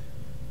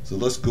 So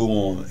let's go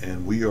on,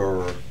 and we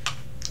are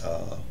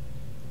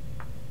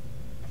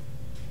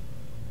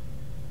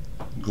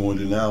going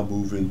to now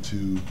move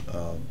into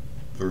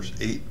verse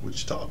 8,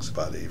 which talks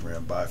about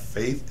Abraham. By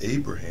faith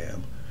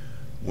Abraham,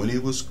 when he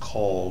was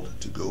called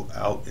to go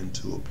out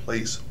into a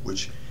place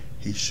which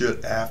he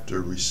should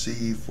after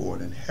receive for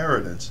an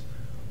inheritance,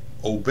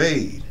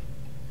 obeyed,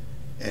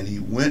 and he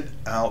went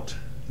out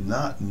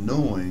not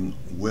knowing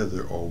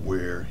whither or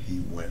where he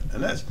went.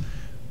 And that's,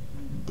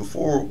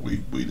 before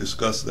we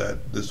discuss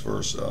this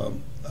verse,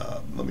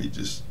 let me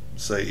just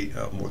say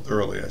more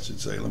thoroughly, I should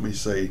say, let me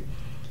say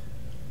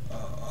a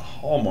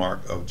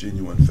hallmark of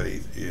genuine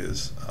faith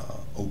is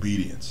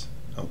obedience.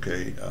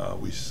 Okay,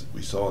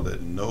 we saw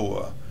that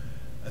Noah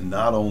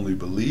not only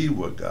believed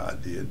what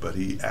God did, but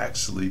he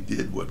actually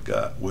did what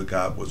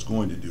God was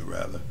going to do,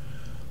 rather,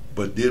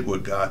 but did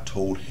what God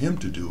told him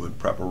to do in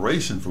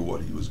preparation for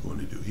what he was going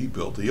to do. He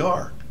built the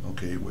ark,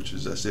 okay, which,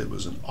 as I said,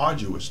 was an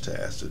arduous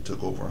task that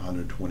took over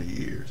 120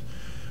 years.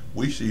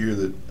 We see here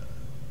that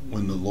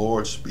when the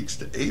Lord speaks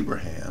to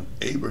Abraham,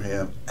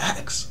 Abraham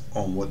acts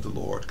on what the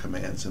Lord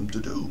commands him to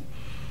do.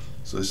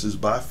 So this is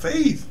by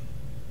faith,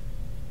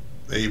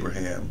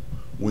 Abraham,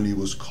 when he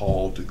was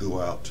called to go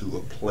out to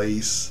a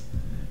place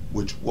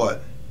which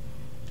what?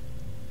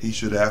 He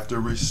should after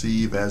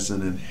receive as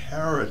an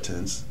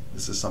inheritance.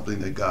 This is something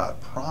that God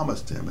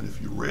promised him. And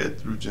if you read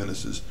through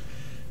Genesis,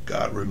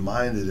 God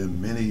reminded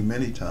him many,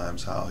 many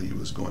times how he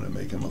was going to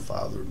make him a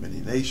father of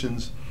many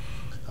nations,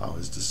 how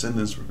his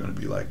descendants were going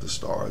to be like the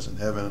stars in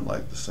heaven and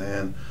like the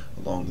sand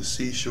along the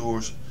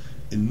seashores,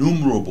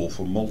 innumerable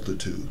for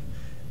multitude.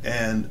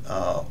 And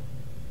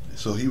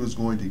so he was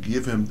going to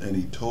give him, and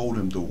he told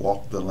him to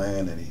walk the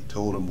land, and he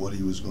told him what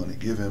he was going to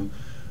give him.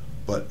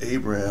 But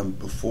Abraham,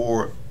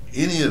 before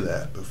any of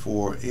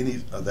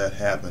that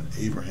happened,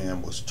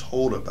 Abraham was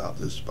told about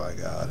this by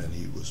God, and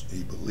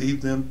he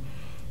believed him.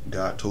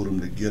 God told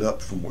him to get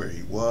up from where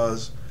he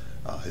was,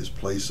 his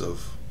place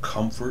of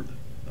comfort,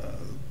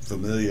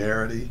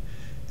 familiarity,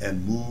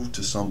 and move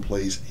to some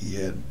place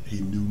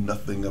he knew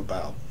nothing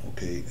about.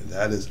 Okay, and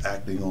that is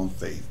acting on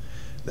faith.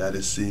 That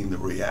is seeing the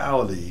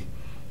reality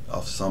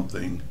of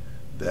something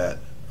that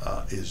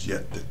is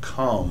yet to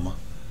come.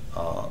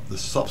 The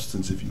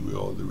substance, if you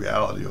will, the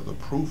reality or the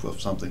proof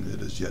of something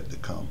that is yet to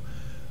come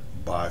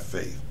by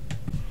faith.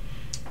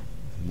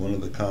 One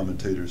of the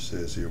commentators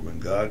says here, when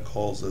God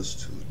calls us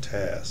to a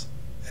task,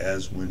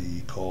 as when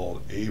he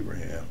called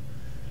Abraham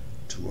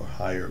to a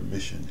higher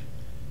mission,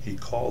 he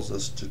calls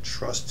us to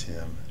trust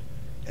him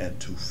and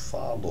to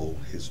follow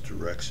his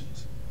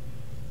directions.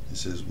 He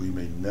says we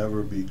may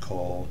never be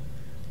called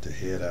to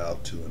head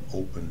out to an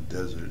open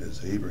desert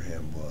as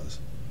Abraham was,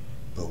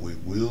 but we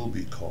will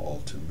be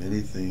called to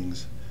many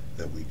things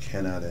that we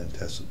cannot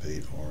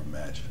anticipate or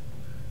imagine.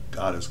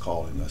 God is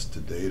calling us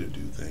today to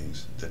do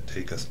things that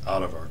take us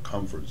out of our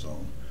comfort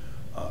zone,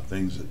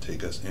 things that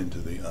take us into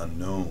the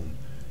unknown,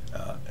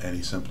 and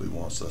he simply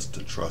wants us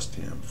to trust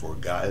him for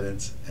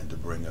guidance and to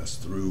bring us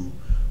through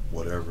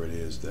whatever it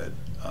is that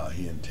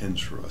he intends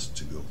for us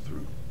to go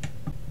through.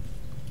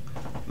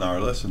 Now our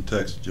lesson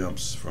text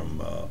jumps from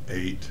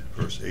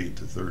verse 8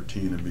 to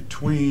 13, and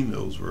between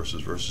those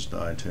verses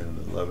 9, 10,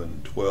 and 11,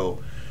 and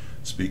 12,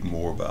 speak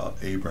more about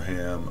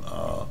Abraham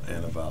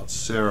and about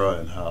Sarah,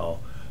 and how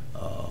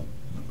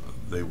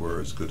they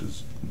were as good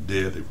as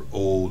dead. They were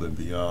old and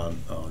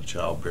beyond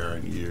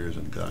childbearing years,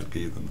 and God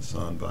gave them the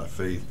son by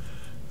faith.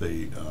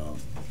 They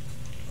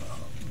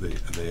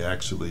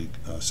actually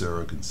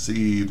Sarah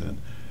conceived, and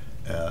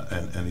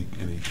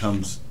he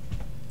comes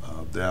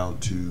down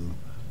to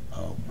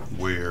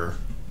where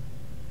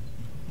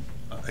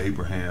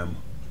Abraham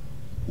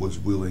was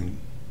willing.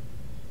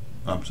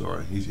 I'm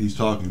sorry, he's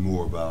talking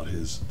more about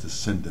his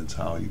descendants,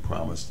 how he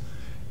promised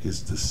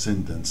his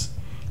descendants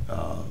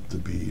to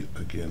be,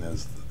 again,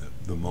 as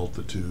the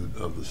multitude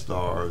of the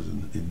stars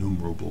and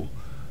innumerable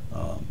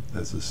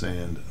as the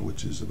sand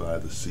which is by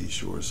the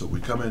seashore. So we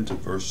come into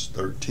verse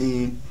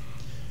 13,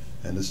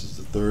 and this is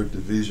the third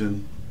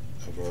division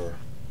of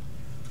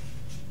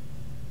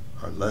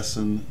our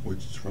lesson,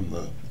 which from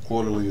the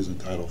quarterly is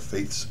entitled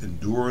Faith's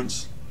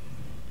Endurance.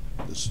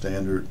 The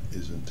standard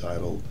is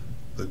entitled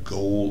The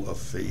Goal of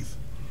Faith.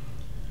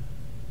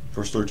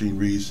 Verse 13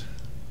 reads,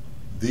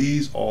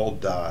 "These all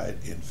died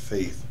in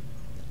faith,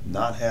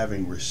 not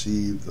having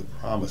received the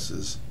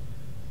promises,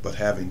 but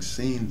having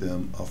seen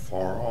them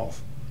afar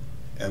off,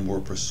 and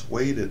were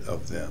persuaded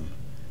of them,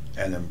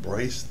 and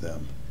embraced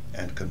them,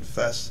 and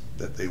confessed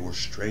that they were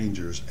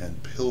strangers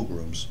and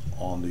pilgrims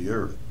on the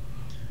earth."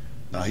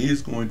 Now he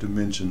is going to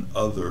mention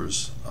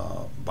others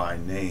by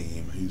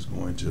name. He's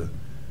going to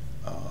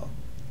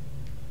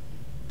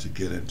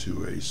get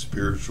into a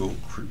spiritual,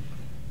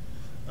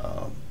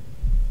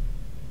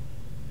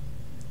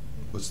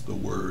 what's the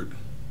word?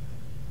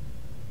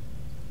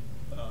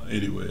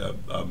 Anyway,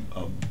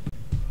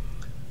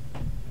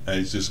 and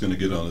he's just going to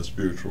get on a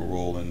spiritual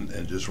roll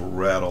and just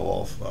rattle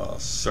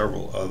off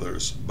several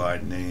others by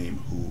name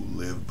who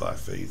lived by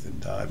faith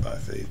and died by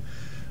faith.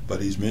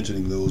 But he's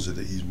mentioning those that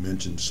he's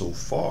mentioned so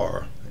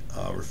far,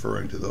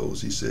 referring to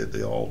those. He said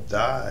they all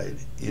died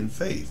in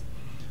faith.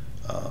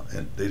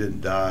 And they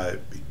didn't die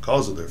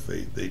because of their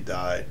faith. They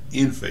died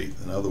in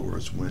faith. In other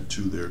words, went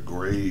to their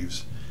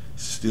graves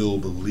still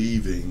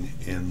believing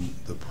in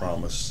the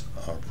promises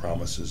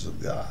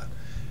of God.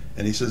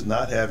 And he says,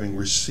 not having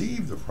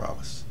received the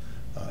promise.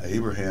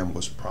 Abraham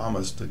was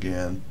promised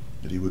again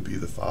that he would be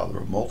the father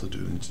of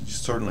multitude. And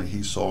certainly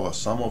he saw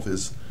some of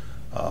his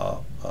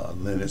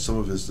lineage, some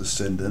of his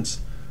descendants,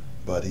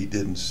 but he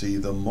didn't see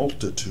the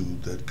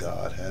multitude that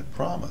God had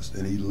promised.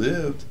 And he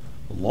lived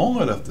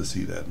long enough to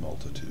see that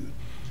multitude.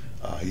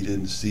 He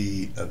didn't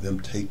see them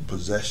take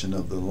possession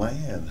of the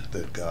land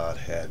that God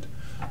had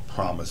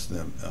promised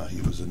them.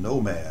 He was a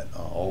nomad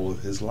all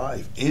of his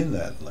life in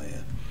that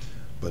land,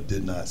 but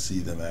did not see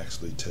them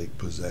actually take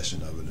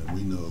possession of it. And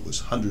we know it was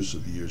hundreds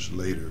of years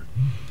later,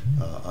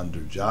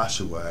 under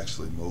Joshua,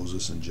 actually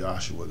Moses and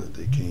Joshua, that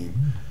they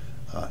came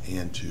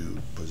in to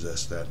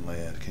possess that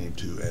land,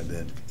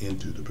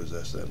 to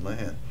possess that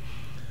land.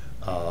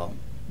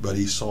 But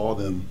he saw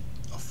them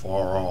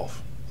afar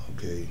off.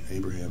 Okay,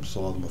 Abraham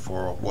saw them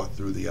afar off, what?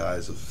 Through the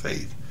eyes of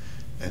faith.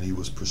 And he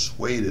was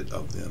persuaded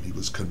of them. He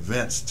was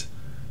convinced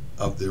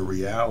of their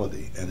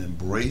reality and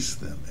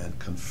embraced them and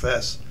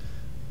confessed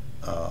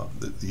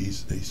that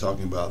he's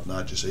talking about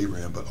not just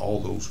Abraham, but all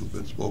those who've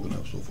been spoken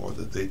of so far,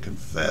 that they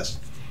confessed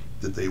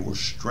that they were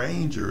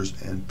strangers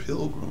and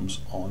pilgrims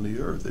on the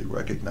earth. They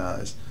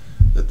recognized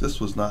that this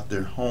was not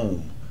their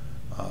home,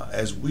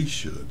 as we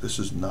should. This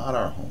is not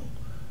our home.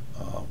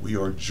 We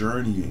are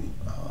journeying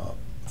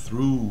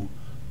through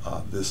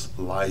this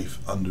life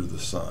under the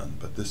sun,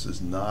 but this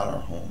is not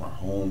our home. Our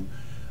home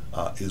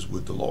is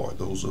with the Lord,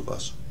 those of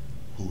us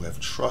who have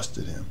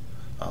trusted him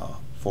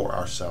for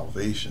our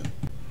salvation.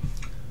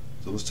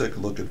 So let's take a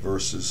look at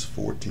verses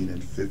 14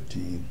 and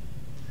 15.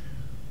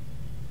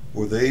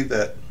 "For they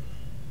that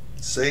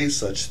say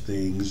such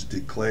things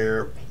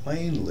declare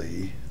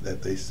plainly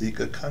that they seek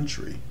a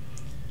country,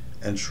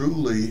 and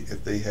truly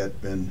if they had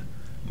been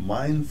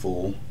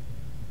mindful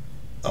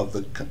of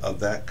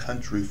that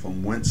country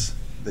from whence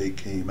they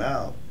came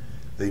out,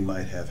 they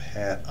might have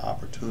had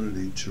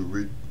opportunity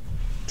to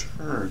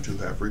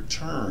have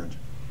returned."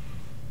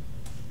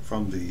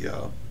 From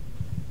the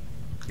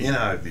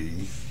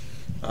NIV,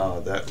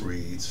 that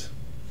reads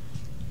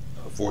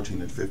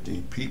 14 and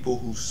 15, "People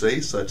who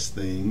say such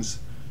things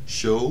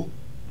show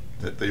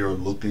that they are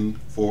looking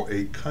for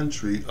a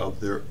country of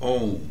their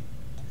own."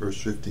 Verse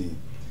 15,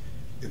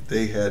 "If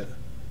they had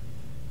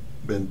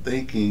been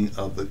thinking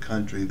of the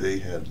country they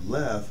had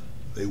left,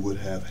 they would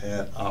have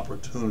had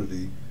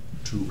opportunity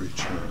to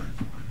return."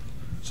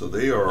 So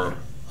they are,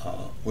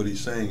 what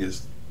he's saying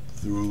is,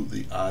 through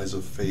the eyes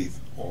of faith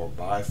or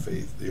by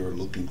faith, they are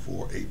looking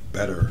for a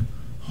better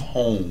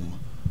home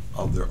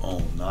of their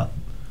own, not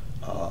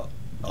a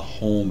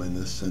home in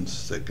this sense,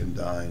 sick and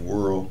dying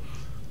world,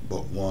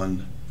 but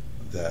one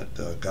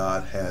that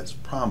God has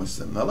promised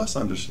them. Now let's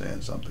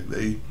understand something.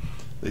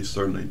 They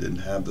certainly didn't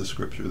have the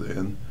scripture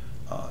then.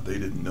 They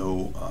didn't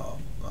know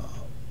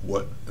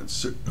what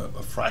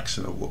a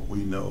fraction of what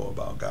we know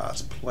about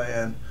God's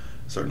plan.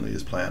 Certainly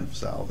his plan for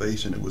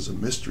salvation. It was a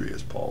mystery,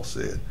 as Paul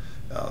said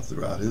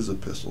throughout his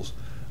epistles.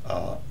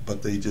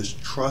 But they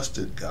just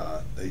trusted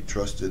God. They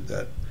trusted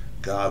that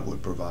God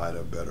would provide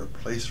a better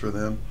place for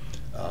them,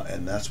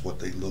 and that's what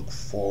they look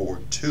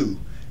forward to.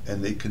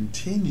 and they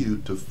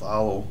continued to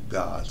follow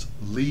God's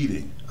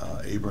leading.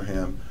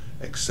 Abraham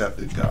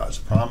accepted God's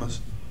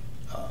promise.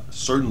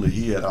 Certainly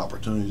he had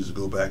opportunities to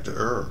go back to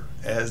Ur,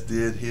 as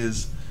did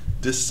his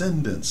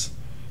descendants.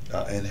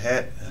 And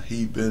had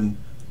he been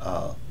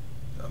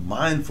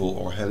mindful,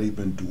 or had he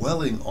been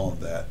dwelling on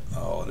that,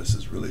 oh, this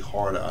is really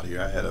hard out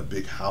here. I had a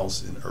big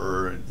house in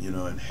Ur, and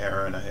in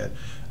Haran.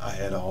 I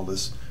had all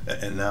this,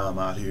 and now I'm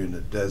out here in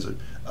the desert.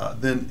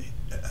 Then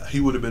he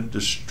would have been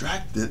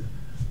distracted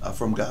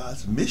from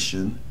God's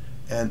mission,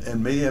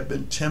 and may have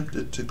been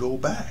tempted to go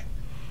back.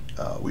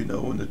 We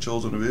know when the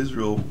children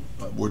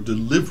of were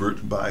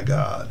delivered by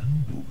God,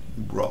 who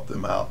brought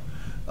them out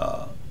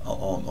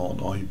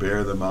he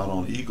bear them out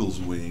on eagle's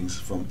wings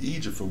from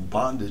Egypt, from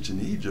bondage in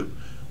Egypt.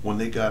 When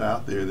they got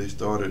out there, they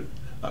started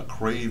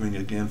craving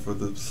again for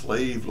the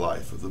slave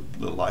life, for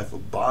the life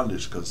of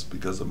bondage,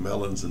 because of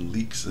melons and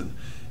leeks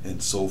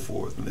and so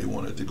forth, and they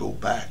wanted to go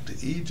back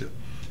to Egypt.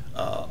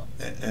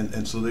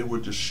 And so they were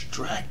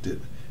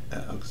distracted.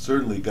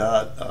 Certainly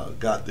God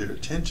got their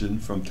attention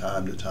from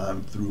time to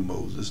time through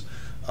Moses,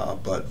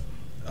 but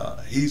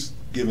he's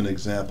given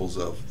examples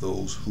of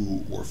those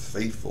who were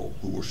faithful,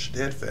 who were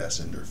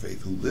steadfast in their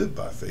faith, who lived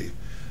by faith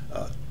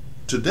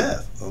to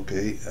death,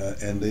 okay?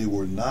 And they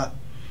were not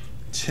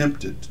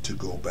tempted to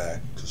go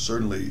back, because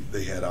certainly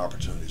they had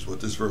opportunities. What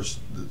this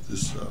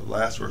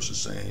last verse is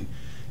saying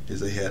is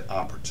they had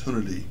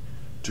opportunity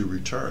to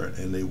return,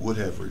 and they would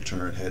have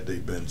returned had they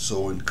been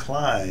so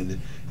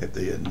inclined, if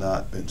they had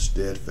not been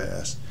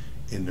steadfast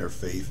in their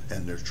faith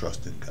and their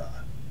trust in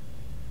God.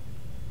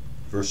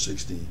 Verse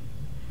 16.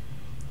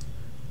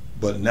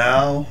 But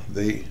now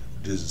they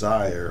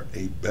desire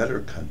a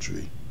better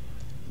country,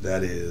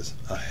 that is,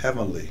 a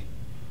heavenly.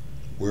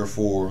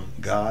 Wherefore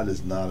God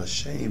is not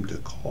ashamed to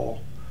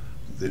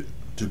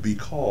be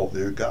called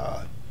their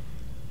God,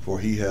 for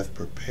he hath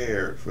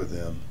prepared for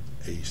them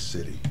a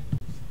city.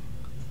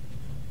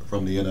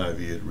 From the NIV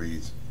it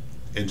reads,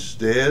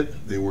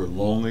 instead they were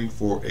longing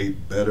for a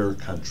better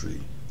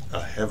country,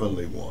 a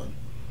heavenly one.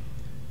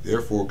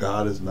 Therefore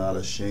God is not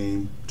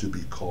ashamed to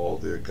be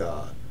called their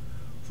God,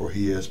 for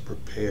he has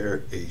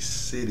prepared a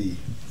city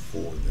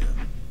for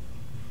them.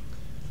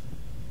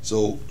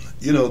 So,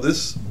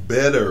 this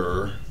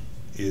better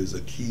is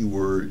a key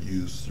word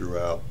used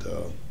throughout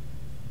the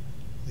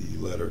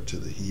letter to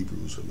the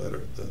Hebrews, or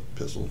the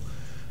epistle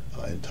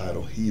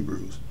entitled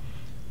Hebrews.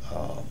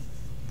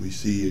 We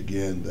see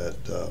again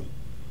that,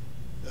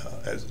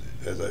 as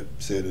I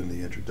said in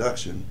the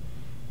introduction,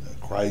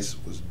 Christ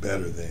was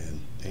better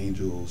than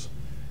angels,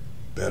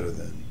 better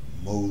than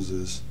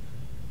Moses,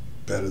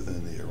 better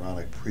than the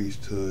Aaronic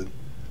priesthood,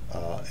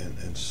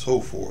 and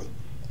so forth.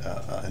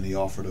 And he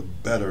offered a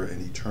better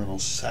and eternal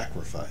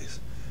sacrifice.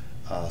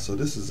 So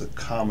this is a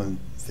common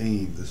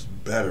theme, this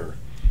better,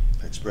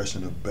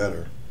 expression of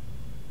better.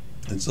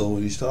 And so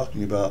when he's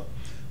talking about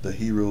the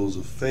heroes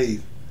of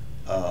faith,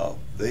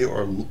 they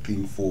are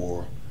looking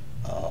for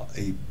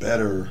a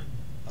better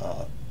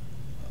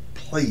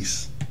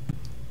place.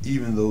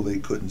 Even though they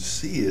couldn't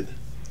see it,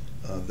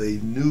 they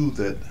knew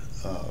that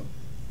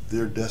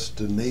their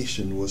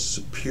destination was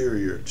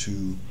superior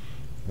to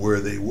where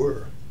they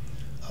were.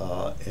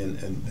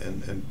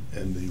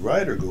 And the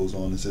writer goes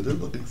on and said they're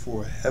looking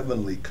for a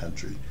heavenly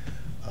country.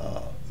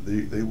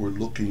 They were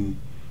looking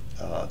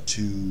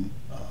to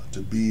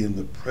be in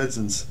the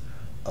presence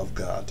of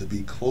God, to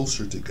be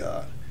closer to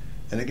God.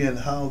 And again,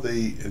 how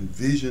they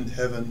envisioned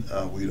heaven,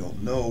 we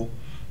don't know,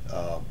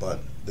 but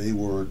they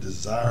were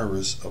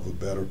desirous of a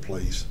better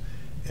place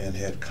and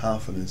had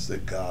confidence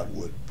that God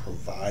would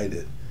provide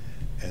it.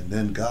 And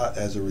then God,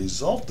 as a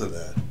result of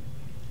that,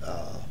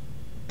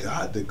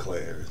 God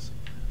declares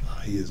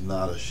he is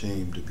not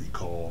ashamed to be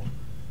called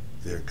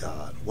their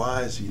God.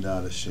 Why is he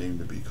not ashamed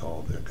to be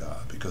called their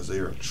God? Because they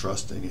are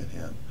trusting in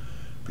him,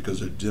 because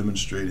they're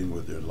demonstrating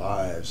with their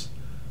lives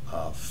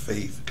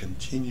faith,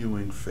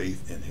 continuing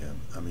faith in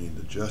him. I mean,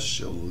 the just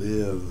shall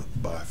live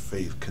by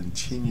faith,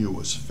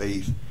 continuous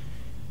faith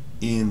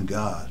in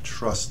God,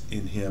 trust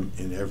in him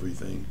in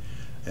everything.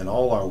 In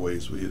all our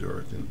ways we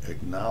are to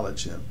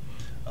acknowledge him,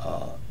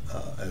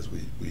 as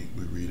we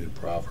read in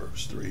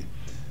Proverbs 3.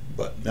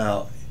 But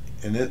now,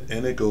 and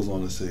it goes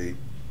on to say,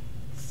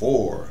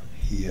 for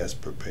he has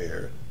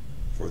prepared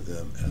for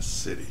them a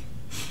city.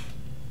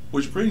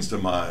 Which brings to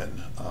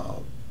mind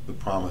the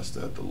promise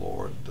that the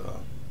Lord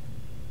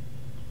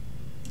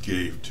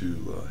gave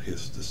to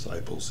his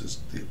disciples,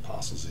 the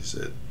apostles. He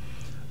said,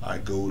 I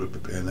go to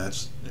prepare,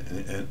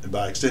 and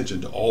by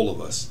extension to all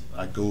of us,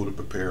 I go to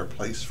prepare a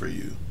place for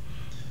you.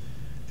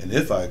 And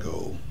if I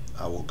go,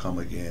 I will come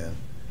again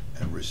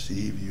and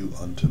receive you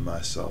unto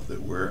myself,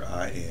 that where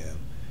I am,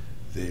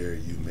 there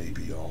you may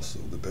be also.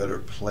 The better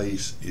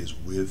place is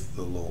with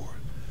the Lord.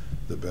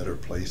 The better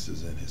place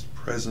is in his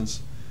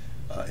presence,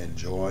 in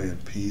joy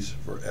and peace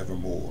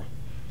forevermore.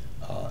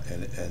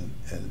 And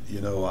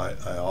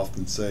I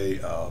often say,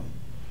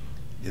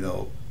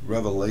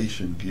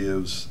 Revelation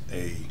gives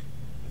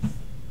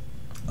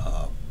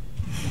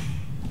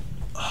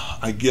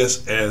I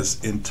guess, as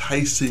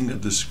enticing a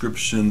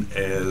description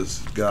as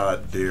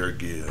God dare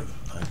give.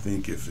 I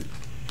think if it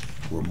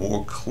were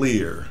more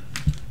clear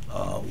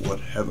what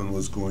heaven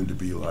was going to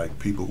be like,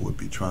 people would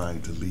be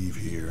trying to leave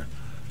here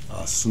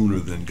sooner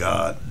than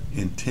God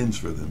intends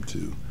for them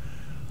to.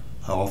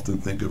 I often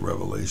think of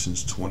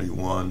Revelations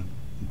 21,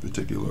 in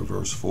particular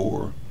verse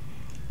 4,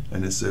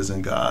 and it says,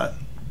 "And God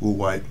will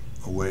wipe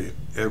away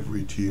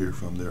every tear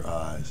from their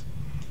eyes.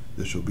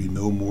 There shall be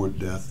no more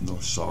death,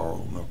 nor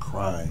sorrow, nor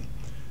crying.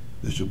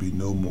 There shall be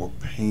no more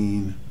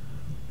pain,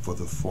 for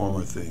the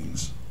former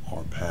things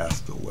are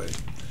passed away."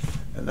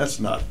 And that's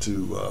not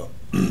to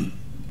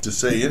to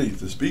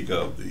speak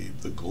of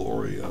the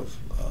glory of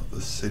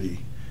the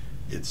city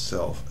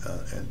itself,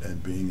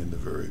 and being in the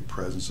very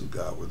presence of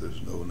God where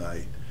there's no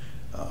night,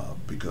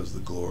 because the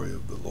glory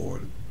of the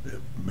Lord,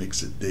 it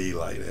makes it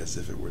daylight, as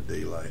if it were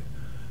daylight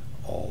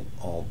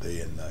all day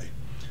and night.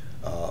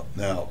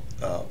 Now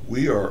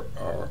we are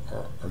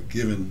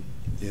given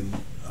in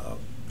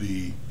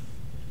the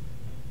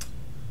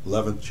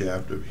 11th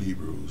chapter of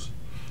Hebrews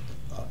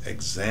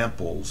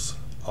examples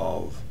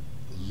of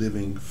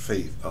living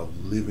faith,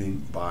 of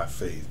living by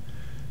faith.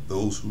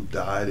 Those who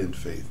died in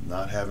faith,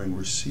 not having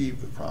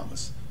received the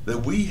promise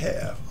that we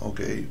have.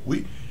 Okay,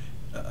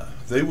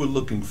 they were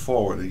looking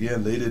forward.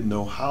 Again, they didn't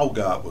know how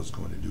God was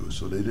going to do it,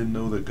 so they didn't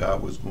know that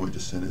God was going to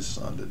send his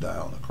son to die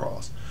on the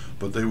cross,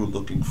 but they were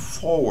looking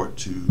forward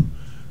to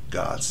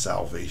God's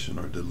salvation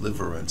or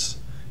deliverance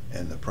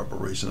and the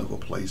preparation of a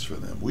place for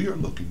them. We are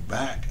looking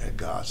back at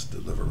God's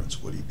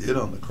deliverance, what he did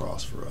on the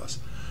cross for us,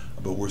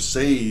 but we're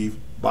saved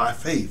by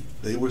faith.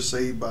 They were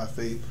saved by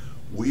faith.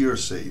 We are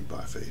saved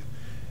by faith.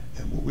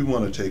 And what we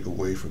want to take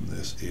away from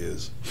this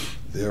is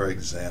their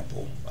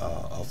example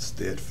of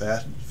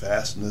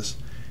steadfastness,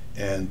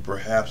 and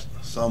perhaps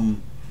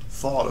some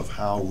thought of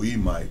how we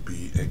might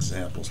be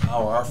examples,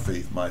 how our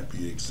faith might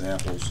be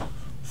examples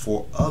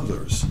for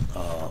others,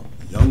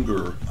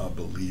 younger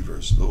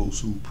believers, those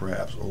who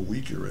perhaps are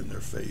weaker in their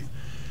faith.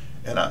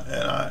 And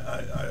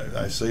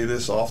I say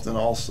this often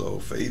also,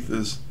 faith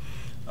is,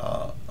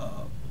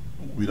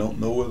 we don't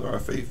know whether our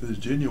faith is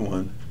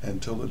genuine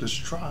until it is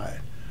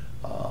tried.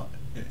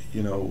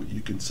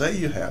 You can say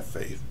you have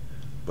faith,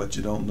 but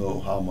you don't know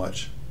how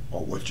much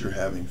or what you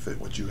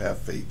have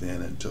faith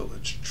in until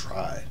it's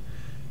tried.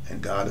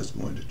 And God is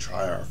going to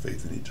try our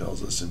faith, and he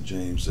tells us in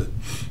James that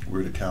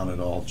we're to count it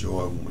all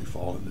joy when we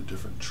fall into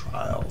different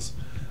trials,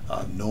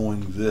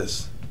 knowing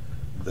this,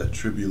 that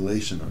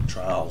tribulation or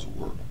trials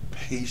work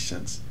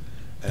patience.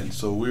 And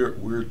so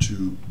we're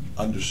to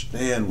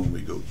understand when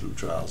we go through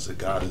trials that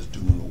God is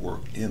doing a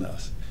work in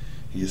us.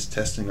 He is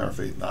testing our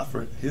faith, not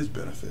for his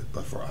benefit,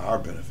 but for our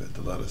benefit,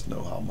 to let us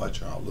know how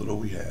much or how little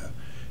we have.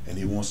 And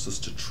he wants us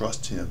to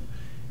trust him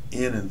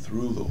in and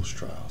through those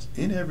trials,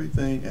 in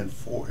everything and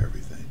for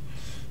everything.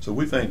 So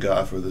we thank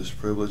God for this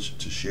privilege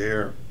to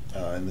share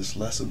in this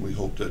lesson. We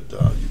hope that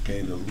you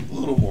gained a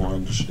little more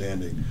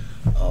understanding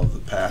of the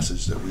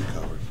passage that we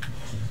covered.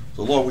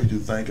 So Lord, we do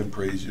thank and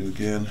praise you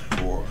again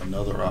for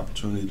another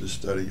opportunity to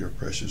study your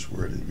precious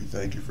word. And we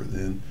thank you for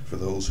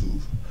those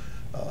who've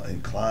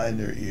inclined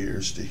their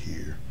ears to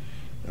hear.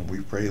 And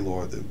we pray,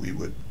 Lord, that we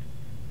would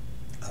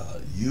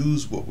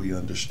use what we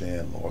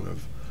understand, Lord,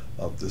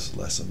 of this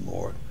lesson,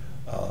 Lord,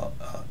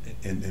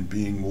 in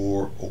being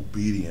more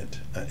obedient,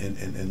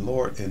 and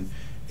Lord,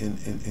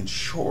 in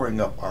shoring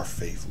up our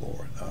faith,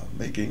 Lord,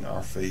 making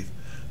our faith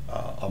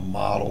a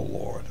model,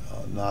 Lord,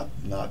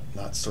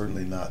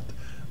 certainly not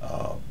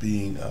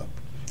being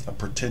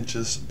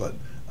pretentious, but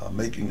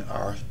making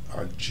our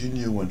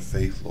genuine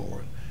faith,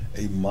 Lord,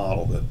 a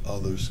model that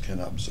others can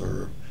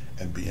observe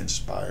and be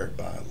inspired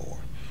by, Lord.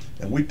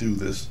 And we do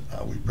this,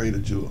 we pray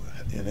that you'll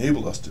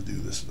enable us to do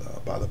this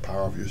by the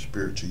power of your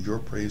Spirit, to your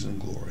praise and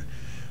glory.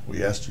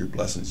 We ask your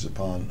blessings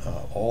upon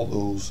all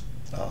those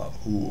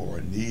who are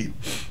in need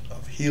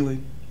of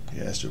healing.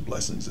 We ask your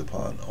blessings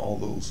upon all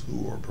those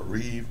who are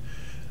bereaved.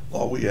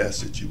 Lord, we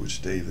ask that you would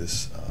stay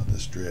this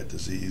dread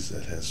disease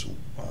that has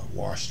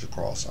washed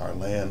across our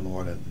land,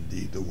 Lord, and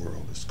indeed the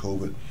world, this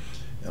COVID,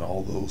 and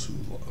all those who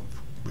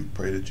we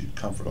pray that you'd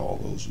comfort all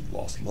those who've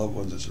lost loved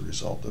ones as a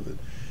result of it,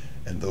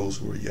 and those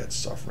who are yet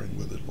suffering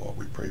with it, Lord.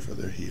 We pray for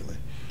their healing.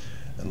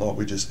 And Lord,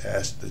 we just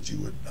ask that you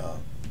would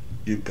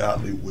give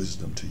godly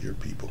wisdom to your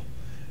people,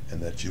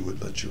 and that you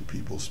would let your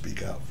people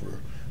speak out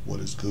for what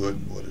is good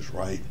and what is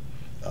right,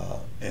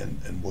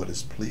 and what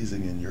is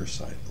pleasing in your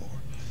sight, Lord.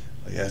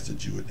 I ask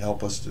that you would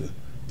help us to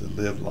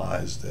live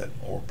lives that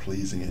are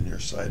pleasing in your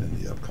sight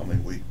in the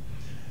upcoming week.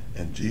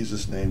 In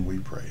Jesus' name we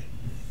pray.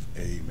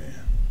 Amen.